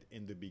had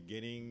in the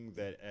beginning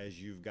that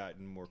as you've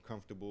gotten more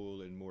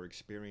comfortable and more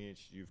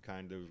experienced, you've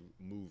kind of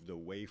moved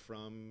away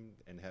from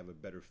and have a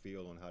better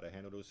feel on how to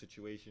handle those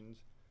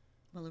situations?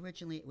 Well,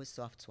 originally it was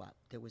soft swap.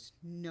 There was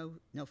no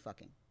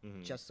fucking,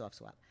 Mm-hmm. just soft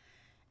swap.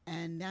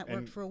 And that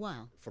worked for a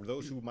while. For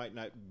those who might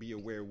not be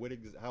aware,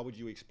 how would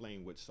you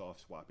explain what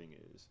soft swapping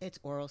is? It's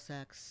oral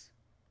sex.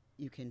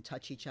 You can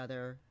touch each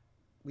other.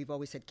 We've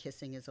always said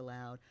kissing is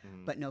allowed,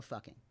 but no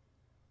fucking.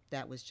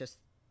 That was just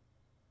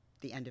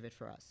the end of it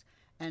for us.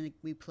 And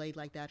we played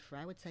like that for,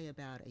 I would say,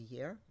 about a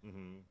year,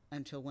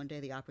 until one day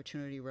the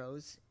opportunity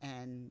rose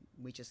and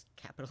we just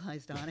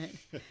capitalized on it.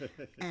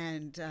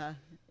 And,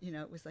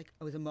 it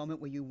was a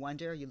moment where you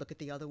wonder, you look at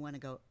the other one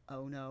and go,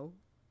 oh no,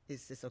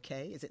 is this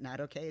okay? Is it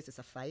not okay? Is this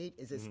a fight?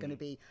 Is this going to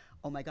be,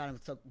 oh my God,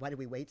 why did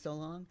we wait so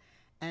long?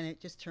 And it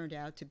just turned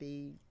out to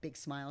be big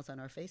smiles on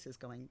our faces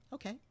going,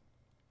 okay,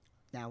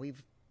 now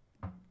we've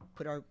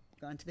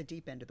gone to the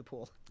deep end of the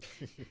pool.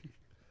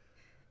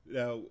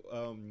 Now,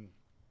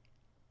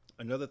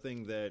 another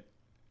thing that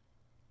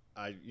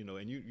and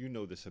you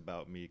know this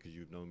about me because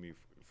you've known me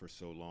for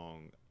so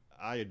long,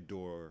 I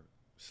adore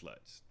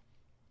sluts.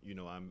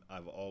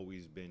 I've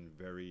always been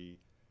very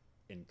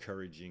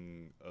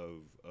encouraging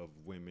of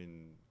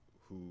women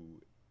who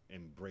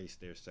embrace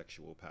their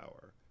sexual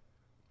power.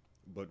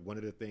 But one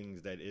of the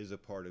things that is a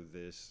part of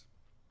this,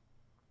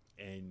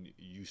 and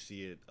you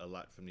see it a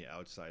lot from the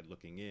outside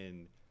looking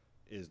in,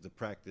 is the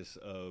practice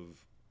of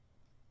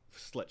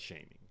slut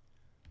shaming.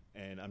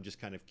 And I'm just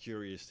kind of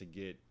curious to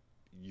get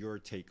your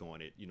take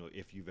on it.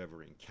 If you've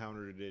ever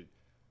encountered it,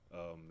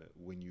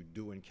 when you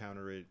do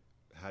encounter it,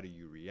 how do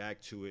you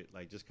react to it?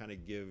 Like, just kind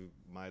of give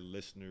my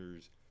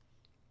listeners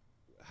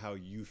how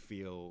you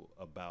feel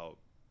about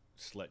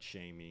slut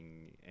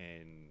shaming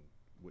and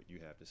what you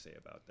have to say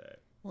about that.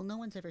 Well, no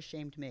one's ever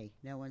shamed me.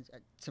 No one's,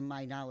 to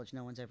my knowledge,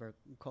 no one's ever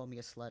called me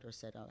a slut or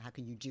said, oh, how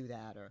can you do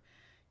that? Or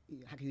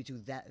how can you do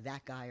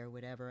that guy or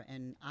whatever?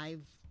 And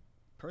I've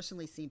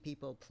personally seen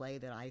people play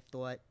that I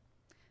thought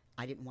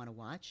I didn't want to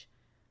watch,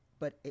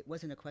 but it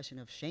wasn't a question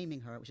of shaming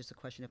her. It was just a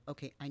question of,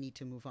 okay, I need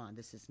to move on.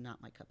 This is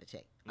not my cup of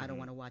tea. I don't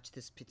want to watch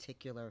this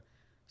particular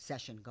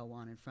session go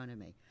on in front of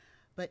me.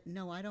 But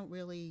no, I don't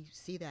really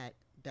see that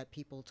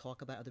people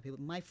talk about other people.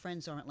 My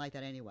friends aren't like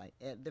that anyway.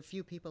 The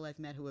few people I've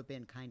met who have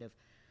been kind of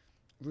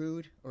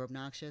rude or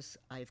obnoxious,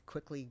 I've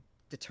quickly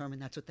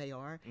determined that's what they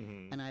are,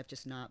 and I've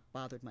just not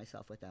bothered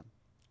myself with them.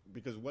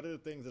 Because one of the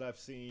things that I've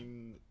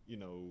seen,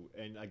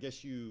 and I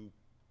guess you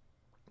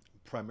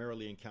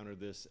primarily encounter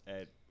this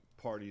at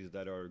parties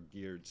that are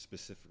geared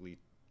specifically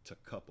to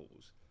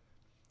couples,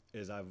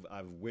 is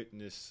I've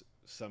witnessed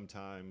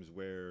sometimes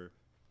where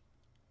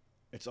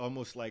it's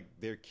almost like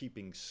they're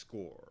keeping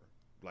score.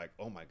 Like,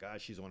 oh my God,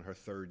 she's on her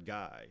third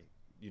guy,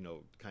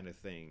 kind of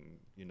thing,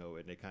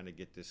 and they kind of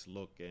get this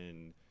look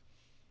and,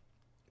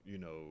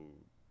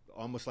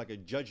 almost like a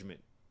judgment,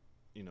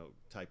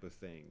 type of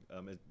thing.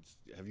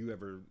 Have you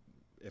ever,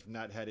 if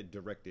not had it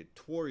directed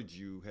towards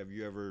you, have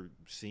you ever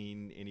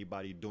seen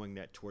anybody doing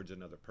that towards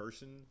another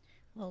person?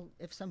 Well,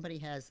 if somebody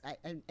has,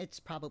 and it's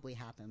probably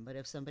happened, but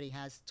if somebody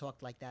has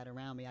talked like that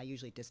around me, I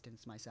usually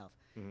distance myself.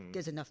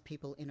 There's enough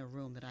people in a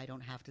room that I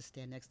don't have to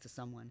stand next to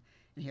someone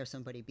and hear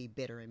somebody be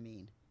bitter and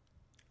mean.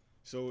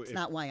 So it's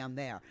not why I'm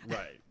there.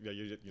 Right. Yeah,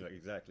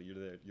 exactly.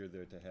 You're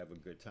there to have a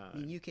good time. I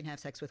mean, you can have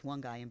sex with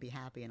one guy and be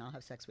happy, and I'll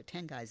have sex with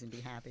 10 guys and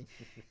be happy.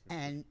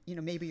 And,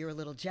 maybe you're a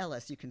little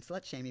jealous. You can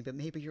slut shame me, but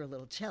maybe you're a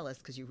little jealous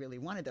because you really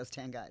wanted those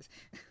 10 guys.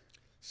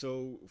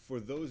 So for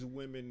those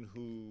women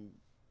who,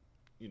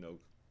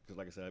 because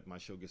like I said, my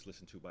show gets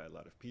listened to by a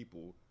lot of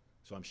people,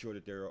 so I'm sure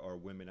that there are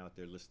women out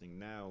there listening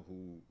now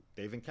who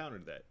they've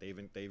encountered that.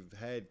 They've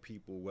had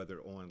people, whether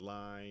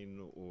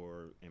online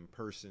or in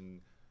person,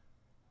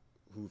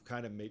 who've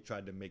kind of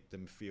tried to make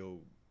them feel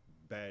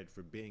bad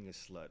for being a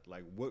slut.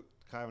 Like, what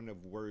kind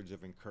of words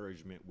of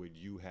encouragement would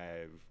you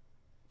have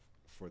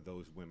for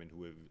those women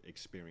who have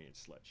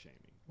experienced slut shaming?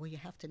 Well, you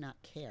have to not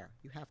care.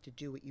 You have to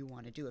do what you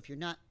want to do. If you're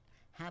not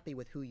happy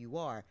with who you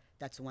are,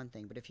 that's one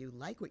thing. But if you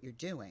like what you're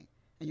doing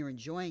and you're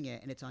enjoying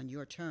it and it's on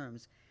your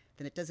terms,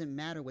 then it doesn't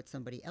matter what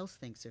somebody else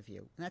thinks of you.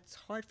 And that's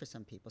hard for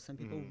some people. Some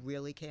people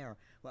really care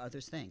what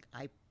others think.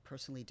 I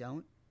personally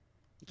don't.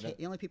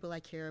 The only people I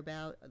care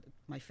about,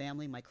 my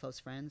family, my close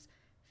friends,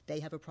 if they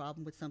have a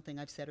problem with something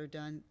I've said or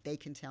done, they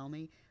can tell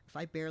me. If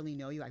I barely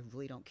know you, I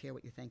really don't care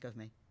what you think of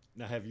me.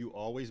 Now, have you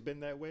always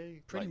been that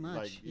way? Pretty like, much,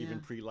 like even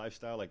yeah.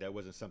 pre-lifestyle, like that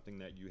wasn't something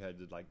that you had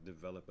to like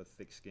develop a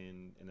thick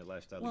skin in the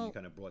lifestyle, and you Well,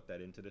 kind of brought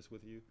that into this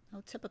with you.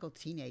 oh, typical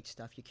teenage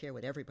stuff. You care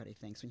what everybody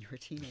thinks when you're a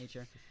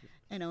teenager.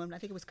 And I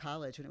think it was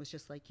college when it was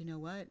just like, you know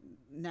what?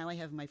 Now I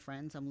have my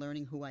friends. I'm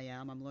learning who I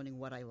am. I'm learning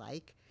what I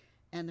like.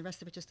 And the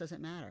rest of it just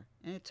doesn't matter.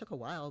 And it took a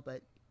while,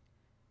 but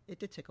it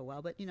did take a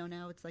while. But,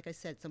 now it's like I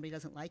said, somebody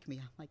doesn't like me.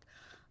 I'm like,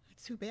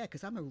 it's too bad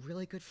because I'm a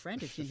really good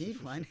friend if you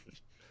need one.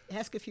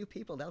 Ask a few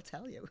people, they'll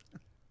tell you.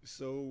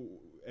 So,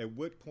 at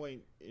what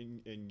point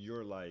in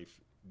your life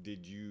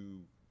did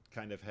you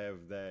kind of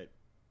have that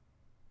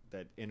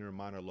inner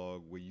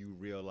monologue where you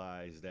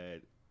realize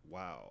that,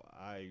 wow,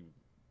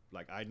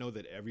 I know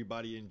that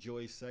everybody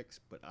enjoys sex,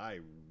 but I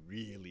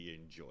really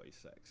enjoy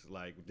sex.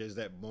 Like, there's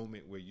that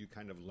moment where you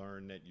kind of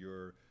learn that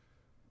you're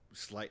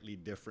slightly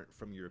different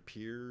from your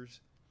peers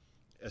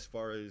as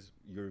far as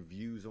your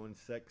views on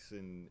sex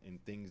and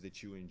things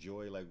that you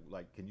enjoy.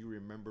 Like, can you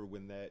remember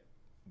when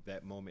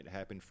that moment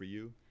happened for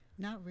you?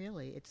 Not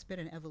really. It's been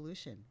an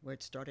evolution where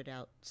it started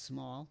out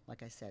small,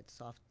 like I said,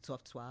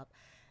 soft swap.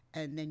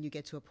 And then you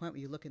get to a point where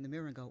you look in the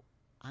mirror and go,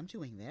 I'm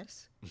doing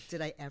this.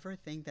 Did I ever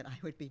think that I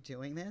would be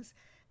doing this?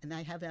 And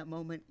I have that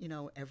moment,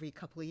 every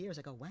couple of years.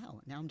 I go, wow,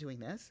 now I'm doing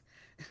this.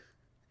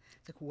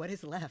 It's like, what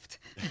is left?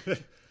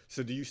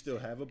 So do you still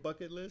have a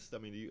bucket list? I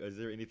mean, is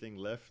there anything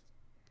left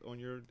on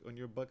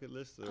your bucket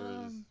list?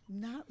 Or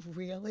Not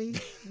really.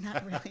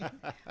 Not really.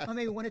 Or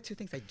maybe one or two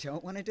things I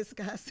don't want to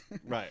discuss.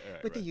 Right.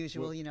 But the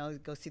usual, Well,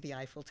 go see the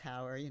Eiffel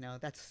Tower.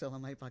 That's still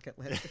on my bucket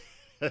list.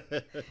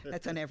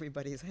 That's on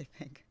everybody's, I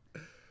think.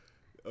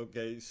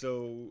 okay,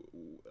 so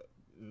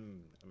mm,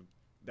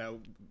 now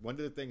one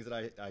of the things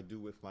that I do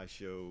with my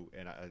show,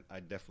 and I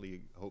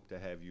definitely hope to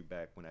have you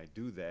back when I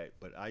do that,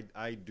 but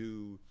I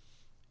do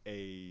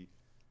a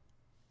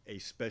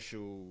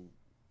special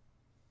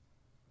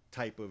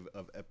type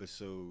of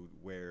episode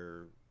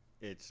where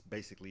it's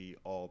basically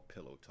all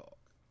pillow talk.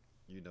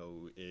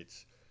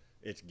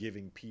 It's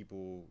giving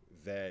people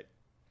that,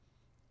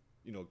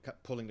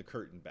 pulling the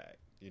curtain back,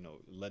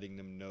 letting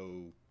them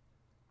know,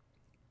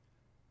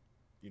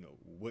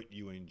 what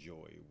you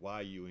enjoy,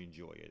 why you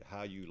enjoy it,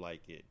 how you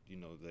like it,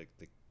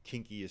 the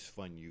kinkiest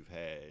fun you've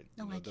had.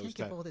 No, I can't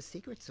give all the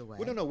secrets away.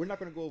 Well, no, we're not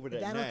going to go over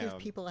that That'll now. give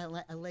people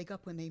a leg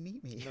up when they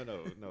meet me.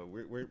 No,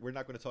 we're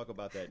not going to talk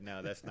about that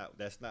now. That's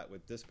not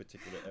what this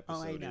particular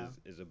episode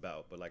is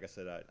about. But like I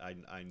said,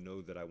 I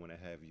know that I want to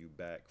have you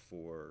back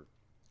for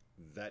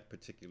that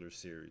particular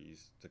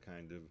series to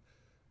kind of,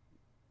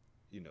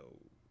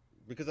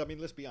 because I mean,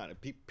 let's be honest,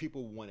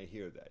 people want to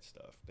hear that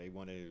stuff. They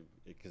want to,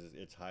 because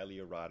it's highly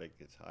erotic,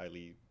 it's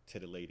highly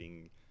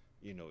titillating,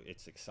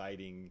 it's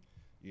exciting,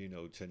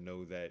 to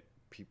know that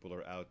people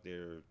are out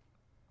there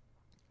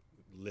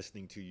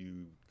listening to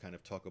you kind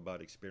of talk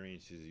about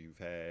experiences you've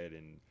had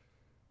and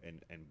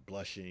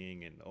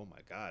blushing and, oh my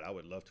God, I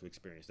would love to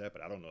experience that,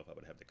 but I don't know if I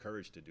would have the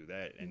courage to do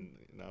that. And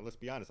now let's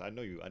be honest, I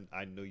know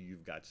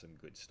you've got some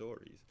good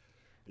stories,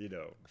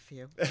 A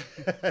few.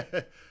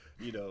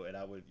 and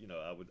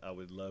I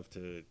would love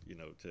to,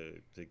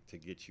 to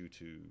get you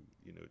to,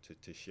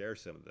 to share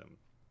some of them.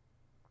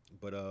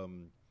 But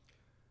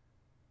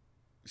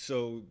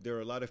so there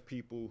are a lot of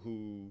people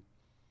who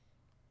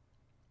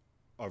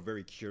are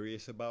very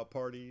curious about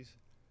parties.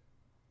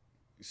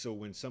 So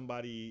when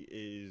somebody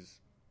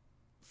is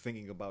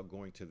thinking about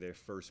going to their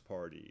first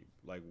party,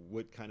 like,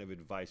 what kind of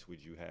advice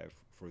would you have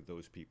for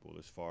those people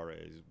as far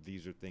as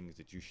these are things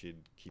that you should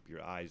keep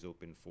your eyes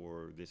open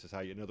for? This is how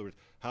in other words,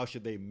 how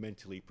should they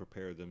mentally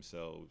prepare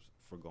themselves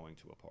for going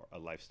to a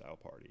lifestyle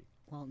party?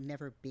 Well,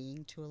 never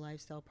being to a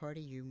lifestyle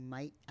party, you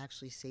might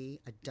actually see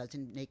a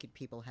dozen naked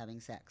people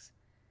having sex.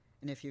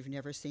 And if you've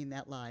never seen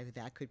that live,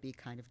 that could be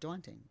kind of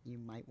daunting. You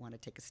might want to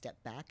take a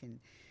step back and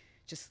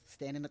just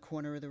stand in the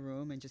corner of the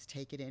room and just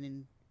take it in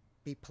and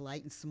be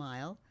polite and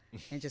smile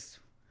and just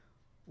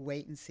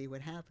wait and see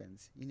what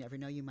happens. You never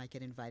know. You might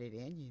get invited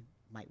in. You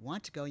might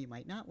want to go. You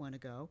might not want to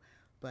go.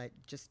 But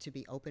just to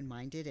be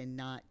open-minded and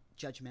not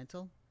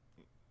judgmental,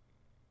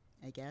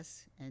 I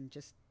guess, and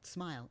just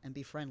smile and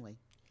be friendly.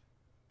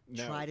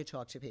 Now, try to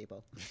talk to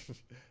people.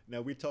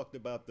 Now, we talked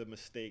about the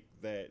mistake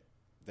that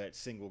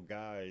single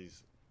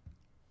guys,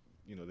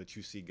 that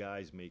you see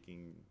guys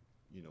making,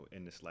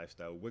 in this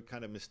lifestyle. What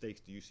kind of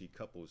mistakes do you see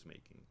couples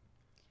making?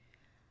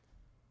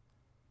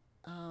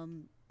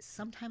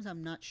 Sometimes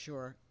I'm not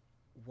sure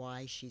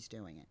why she's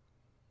doing it.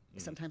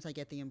 Sometimes I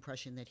get the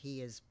impression that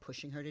he is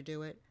pushing her to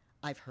do it.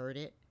 I've heard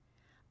it.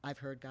 I've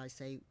heard guys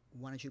say,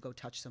 why don't you go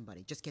touch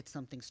somebody? Just get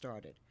something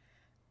started.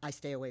 I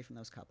stay away from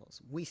those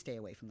couples. We stay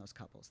away from those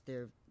couples.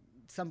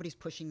 Somebody's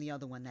pushing the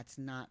other one. That's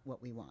not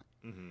what we want.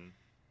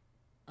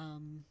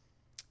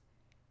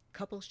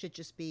 Couples should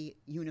just be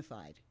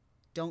unified.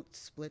 Don't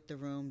split the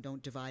room.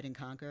 Don't divide and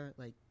conquer.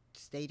 Like,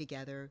 stay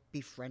together. Be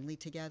friendly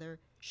together.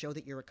 Show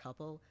that you're a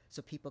couple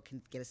so people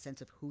can get a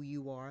sense of who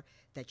you are,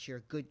 that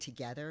you're good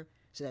together,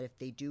 so that if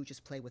they do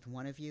just play with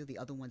one of you, the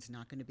other one's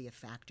not going to be a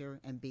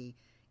factor and be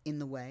in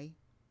the way.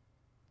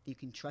 you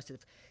can trust it.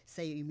 If,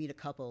 say you meet a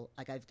couple,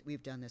 like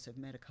we've done this. I've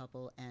met a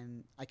couple,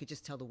 and I could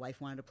just tell the wife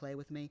wanted to play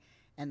with me,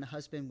 and the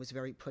husband was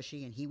very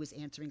pushy, and he was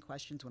answering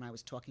questions when I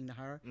was talking to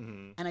her,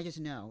 and I just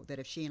know that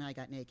if she and I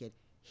got naked,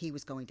 he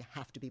was going to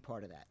have to be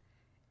part of that,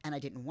 and I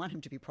didn't want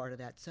him to be part of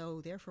that,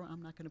 so therefore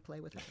I'm not going to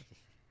play with her,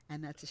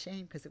 and that's a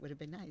shame because it would have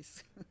been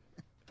nice.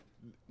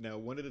 Now,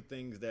 one of the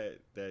things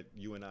that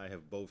you and I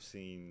have both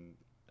seen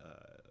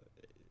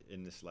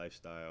in this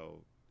lifestyle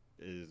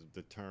is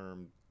the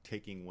term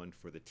taking one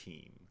for the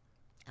team.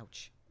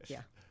 Ouch.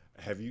 Yeah.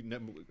 Have you,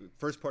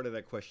 first part of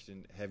that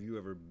question, have you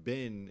ever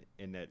been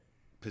in that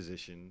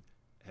position?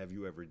 Have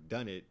you ever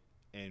done it?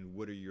 And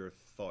what are your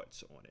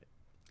thoughts on it?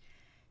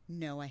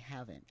 No, I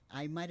haven't.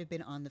 I might have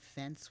been on the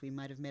fence. We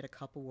might have met a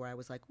couple where I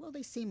was like, well,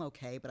 they seem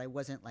okay, but I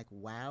wasn't like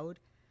wowed.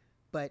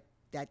 But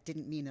that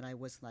didn't mean that I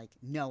was like,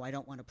 no, I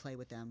don't want to play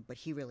with them, but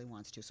he really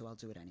wants to, so I'll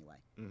do it anyway.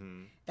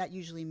 Mm-hmm. That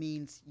usually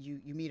means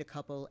you meet a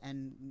couple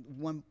and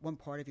one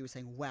part of you is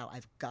saying, wow,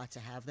 I've got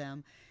to have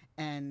them.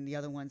 And the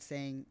other one's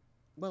saying,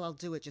 well, I'll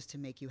do it just to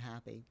make you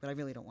happy, but I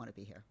really don't want to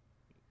be here.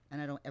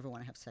 And I don't ever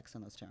want to have sex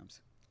on those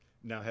terms.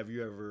 Now, have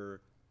you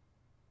ever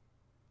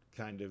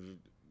kind of,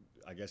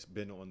 I guess,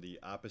 been on the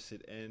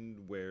opposite end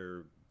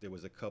where there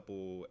was a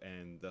couple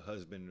and the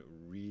husband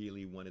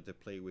really wanted to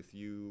play with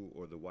you,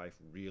 or the wife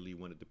really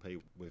wanted to play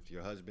with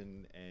your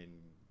husband, and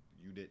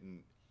you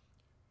didn't,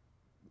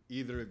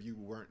 either of you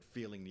weren't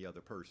feeling the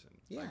other person?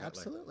 Yeah,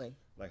 absolutely.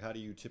 Like how do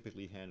you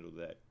typically handle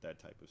that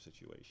type of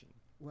situation?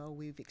 Well,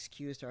 we've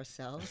excused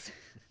ourselves.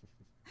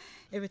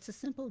 If it's a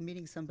simple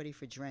meeting somebody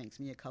for drinks,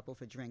 meet a couple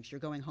for drinks, you're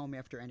going home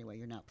after anyway,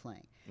 you're not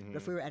playing. Mm-hmm. But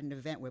if we were at an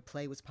event where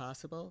play was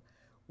possible,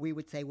 we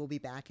would say we'll be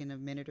back in a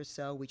minute or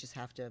so. We just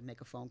have to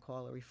make a phone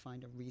call, or we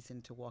find a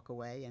reason to walk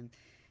away, and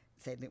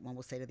say that one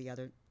will say to the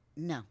other,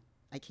 no,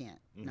 I can't.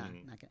 Mm-hmm. No,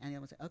 not gonna. And the other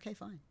one will say, okay,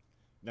 fine.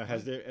 Now,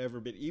 has there ever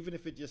been, even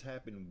if it just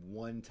happened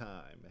one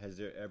time, has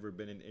there ever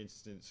been an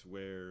instance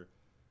where,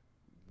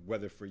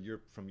 whether from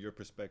your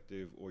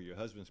perspective or your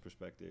husband's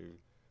perspective,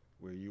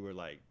 where you were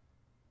like,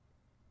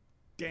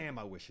 damn,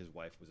 I wish his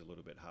wife was a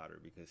little bit hotter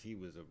because he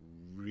was a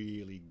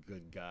really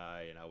good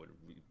guy, and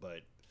but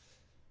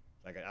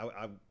like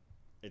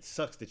it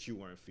sucks that you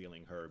weren't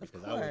feeling her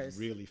because I was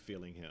really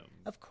feeling him.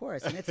 Of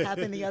course, and it's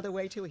happened the other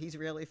way too. He's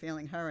really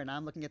feeling her, and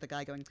I'm looking at the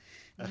guy going,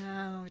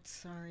 no, it's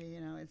sorry,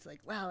 it's like,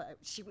 wow,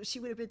 she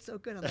would have been so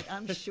good. I'm like,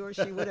 I'm sure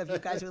she would have. You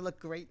guys would look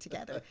great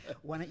together.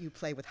 Why don't you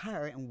play with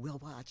her and we'll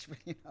watch,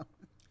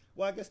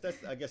 Well, I guess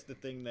the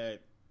thing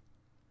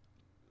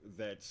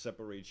that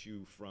separates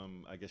you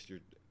from, I guess, your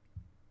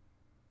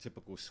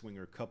typical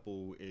swinger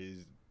couple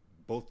is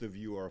both of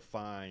you are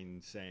fine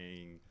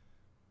saying,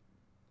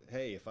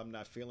 hey, if I'm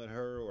not feeling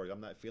her or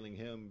I'm not feeling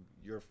him,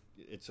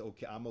 it's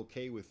okay. I'm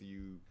okay with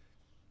you.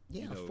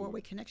 Yeah, a four-way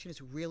connection is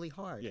really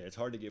hard. Yeah, it's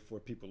hard to get four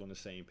people on the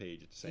same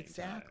page at the same time.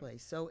 Exactly.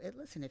 So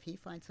listen, if he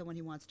finds someone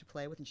he wants to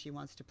play with and she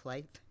wants to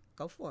play,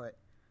 go for it.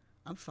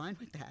 I'm fine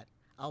with that.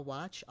 I'll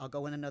watch. I'll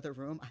go in another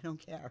room. I don't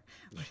care.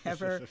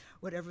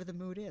 Whatever the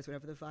mood is,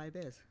 whatever the vibe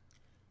is.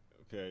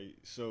 Okay,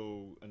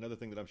 so another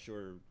thing that I'm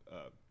sure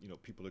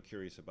people are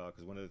curious about,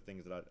 because one of the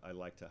things that I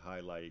like to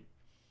highlight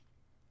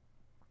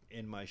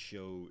in my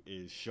show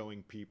is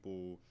showing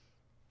people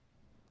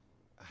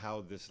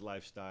how this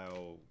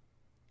lifestyle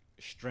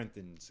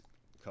strengthens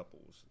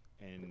couples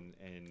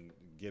and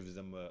gives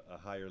them a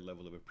higher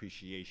level of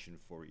appreciation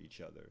for each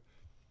other.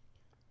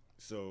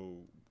 So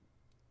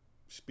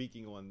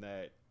speaking on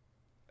that,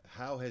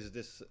 how has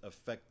this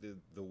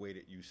affected the way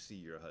that you see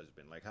your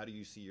husband? Like, how do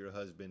you see your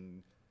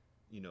husband,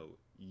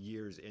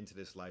 years into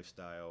this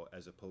lifestyle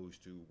as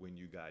opposed to when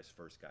you guys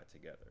first got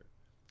together?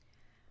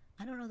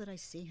 I don't know that I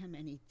see him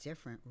any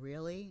different,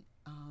 really.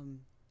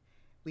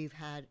 We've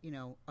had,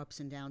 ups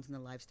and downs in the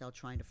lifestyle,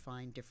 trying to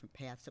find different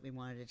paths that we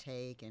wanted to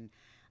take. And,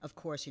 of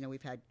course,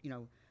 we've had,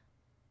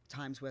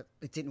 times where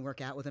it didn't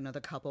work out with another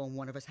couple and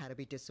one of us had to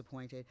be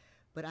disappointed.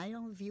 But I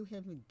don't view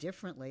him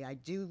differently. I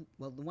do,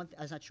 well,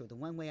 that's not true. The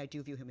one way I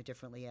do view him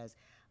differently is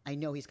I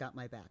know he's got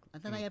my back.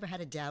 Not that I ever had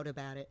a doubt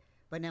about it,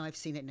 but now I've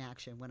seen it in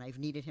action. When I've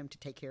needed him to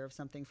take care of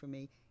something for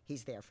me,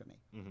 he's there for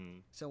me. Mm-hmm.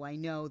 So I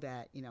know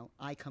that,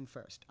 I come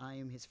first. I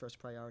am his first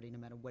priority no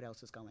matter what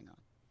else is going on.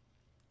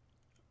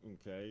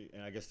 Okay,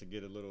 and I guess to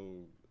get a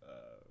little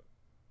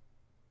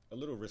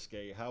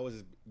risque, how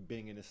has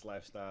being in this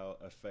lifestyle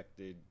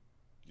affected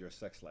your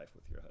sex life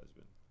with your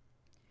husband?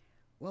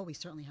 Well, we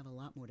certainly have a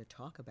lot more to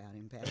talk about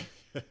in bed.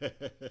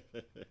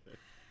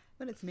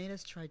 But it's made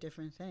us try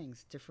different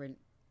things, different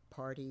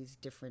parties,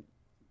 different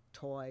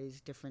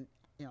toys, different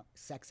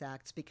sex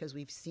acts, because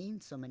we've seen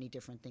so many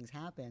different things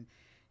happen.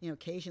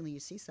 Occasionally you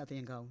see something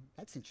and go,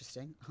 that's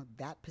interesting. Oh,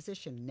 that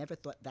position, never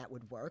thought that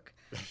would work.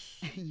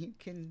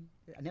 And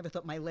I never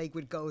thought my leg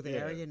would go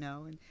there,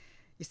 and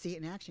you see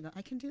it in action, go,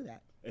 I can do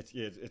that.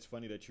 It's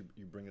funny that you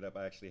bring it up.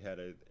 I actually had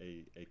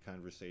a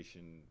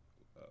conversation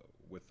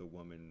with a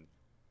woman,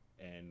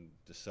 and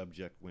the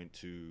subject went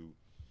to,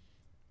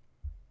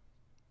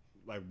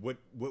 like, what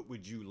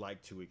would you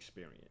like to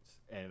experience?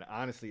 And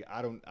honestly,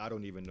 I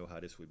don't even know how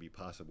this would be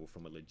possible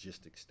from a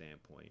logistics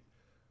standpoint.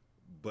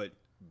 but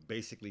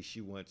basically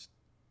she wants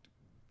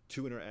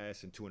two in her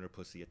ass and two in her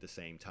pussy at the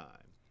same time.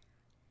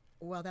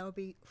 Well, that would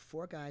be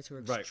 4 guys who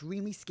are Right.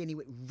 extremely skinny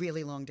with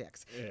really long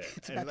dicks. Yeah.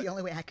 It's And about the like-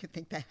 only way I could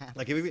think that happens.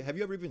 Like, have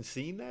you ever even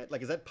seen that?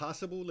 Like, is that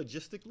possible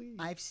logistically?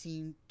 I've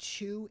seen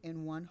 2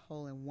 in one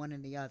hole and 1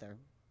 in the other.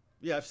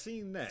 Yeah, I've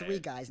seen that. 3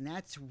 guys, and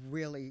that's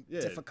really Yeah.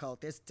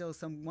 difficult. There's still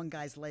one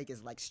guy's leg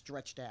is like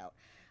stretched out.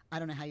 I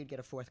don't know how you'd get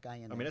a 4th guy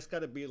in there. I mean, that's got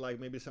to be like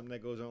maybe something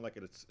that goes on like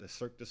at a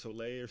Cirque du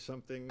Soleil or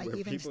something. Where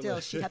Even people still,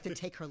 are- she'd have to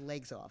take her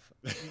legs off.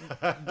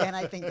 Then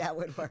I think that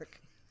would work.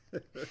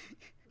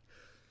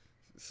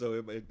 So,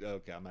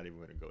 okay, I'm not even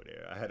going to go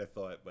there. I had a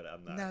thought, but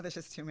I'm not. No, there's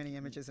just too many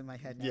images in my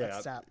head now. Yeah,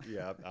 Let's stop.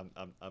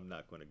 I'm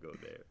not going to go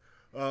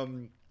there.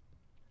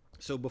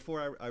 So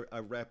before I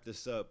wrap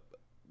this up,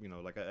 you know,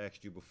 like I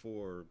asked you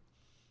before,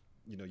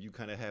 you know, you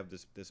kind of have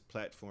this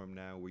platform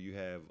now where you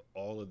have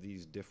all of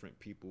these different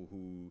people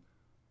who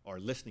are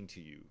listening to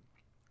you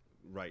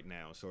right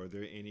now. So are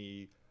there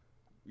any,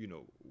 you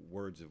know,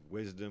 words of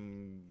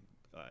wisdom,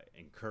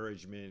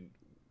 encouragement,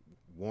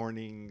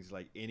 warnings,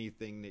 like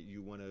anything that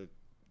you want to,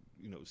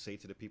 you know, say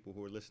to the people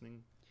who are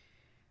listening?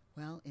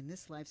 Well, in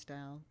this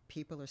lifestyle,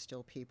 people are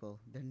still people.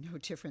 They're no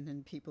different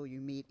than people you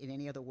meet in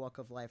any other walk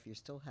of life. You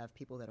still have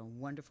people that are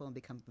wonderful and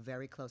become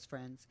very close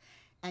friends,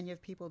 and you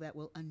have people that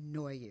will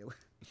annoy you.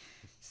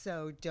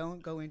 So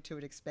don't go into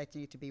it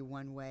expecting it to be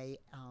one way.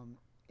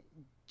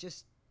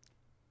 Just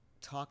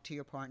talk to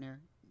your partner.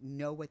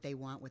 Know what they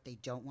want, what they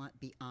don't want.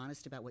 Be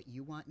honest about what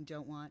you want and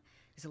don't want.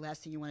 Because the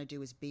last thing you want to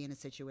do is be in a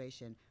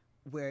situation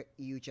where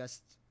you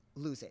just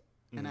lose it.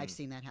 And I've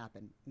seen that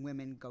happen.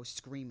 Women go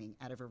screaming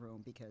out of a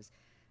room because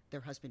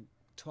their husband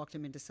talked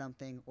them into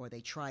something, or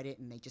they tried it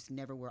and they just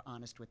never were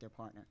honest with their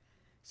partner.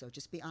 So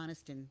just be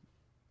honest, and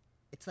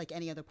it's like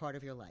any other part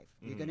of your life.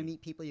 You're going to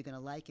meet people you're going to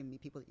like and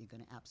meet people that you're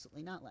going to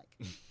absolutely not like.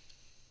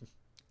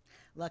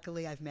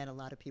 Luckily, I've met a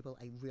lot of people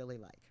I really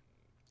like.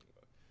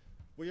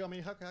 Well, yeah, I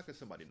mean, how could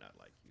somebody not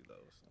like you, though?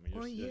 I mean,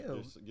 Or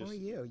you. you're- Or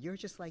you. You're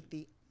just like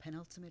the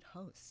penultimate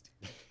host.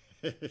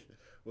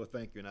 Well,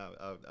 thank you, and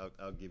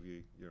I'll give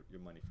you your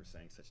money for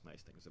saying such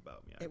nice things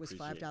about me. I It was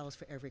appreciate it. $5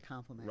 for every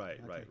compliment. Right,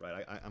 Okay.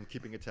 right. I'm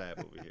keeping a tab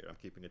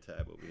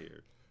over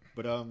here.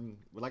 But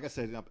like I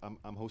said,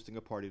 I'm hosting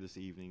a party this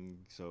evening,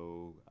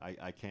 so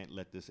I can't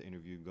let this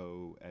interview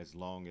go as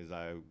long as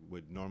I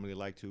would normally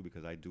like to,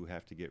 because I do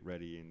have to get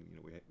ready, and you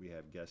know we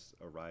have guests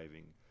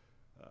arriving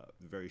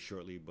very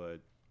shortly.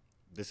 But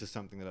this is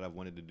something that I've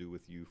wanted to do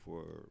with you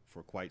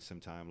for quite some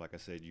time. Like I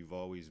said, you've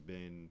always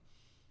been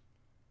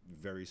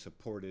very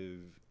supportive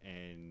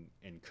and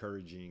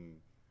encouraging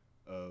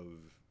of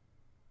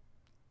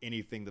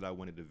anything that I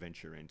wanted to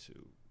venture into,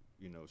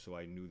 you know, so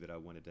I knew that I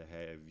wanted to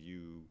have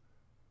you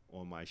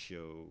on my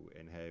show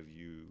and have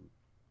you,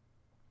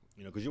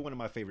 you know, because you're one of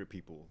my favorite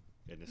people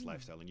in this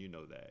lifestyle, and you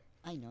know that.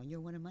 I know,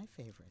 you're one of my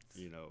favorites.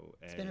 You know,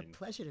 It's and been a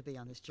pleasure to be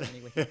on this journey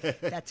with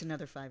you. That's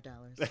another $5.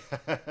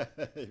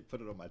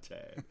 Put it on my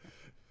tab.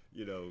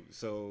 You know,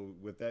 so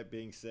with that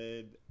being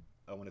said,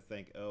 I want to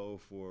thank Elle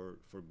for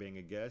being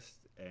a guest,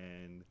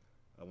 and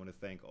I want to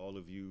thank all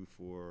of you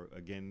for,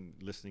 again,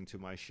 listening to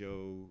my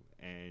show,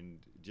 and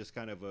just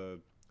kind of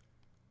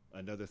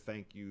another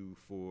thank you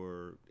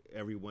for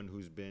everyone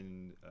who's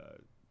been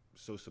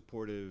so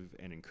supportive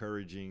and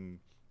encouraging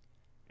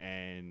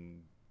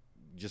and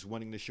just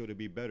wanting the show to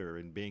be better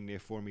and being there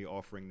for me,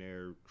 offering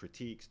their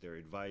critiques, their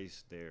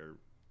advice, their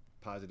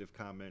positive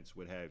comments,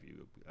 what have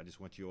you. I just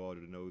want you all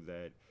to know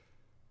that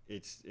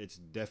it's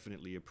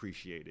definitely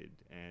appreciated,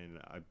 and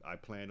I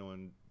plan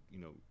on, you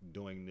know,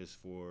 doing this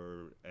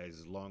for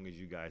as long as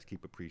you guys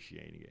keep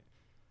appreciating it.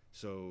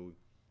 So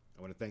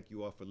I want to thank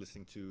you all for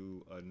listening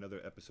to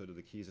another episode of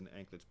the Keys and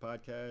Anklets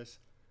podcast.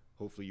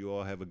 Hopefully you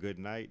all have a good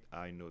night.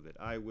 I know that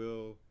I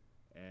will.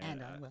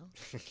 And I will.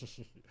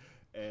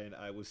 And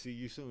I will see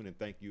you soon. And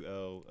thank you,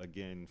 Elle,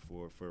 again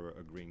for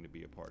agreeing to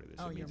be a part of this.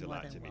 Oh, It you're means a more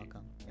lot than to me.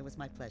 welcome. It was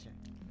my pleasure.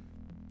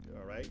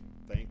 All right.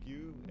 Thank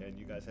you. And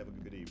you guys have a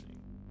good evening.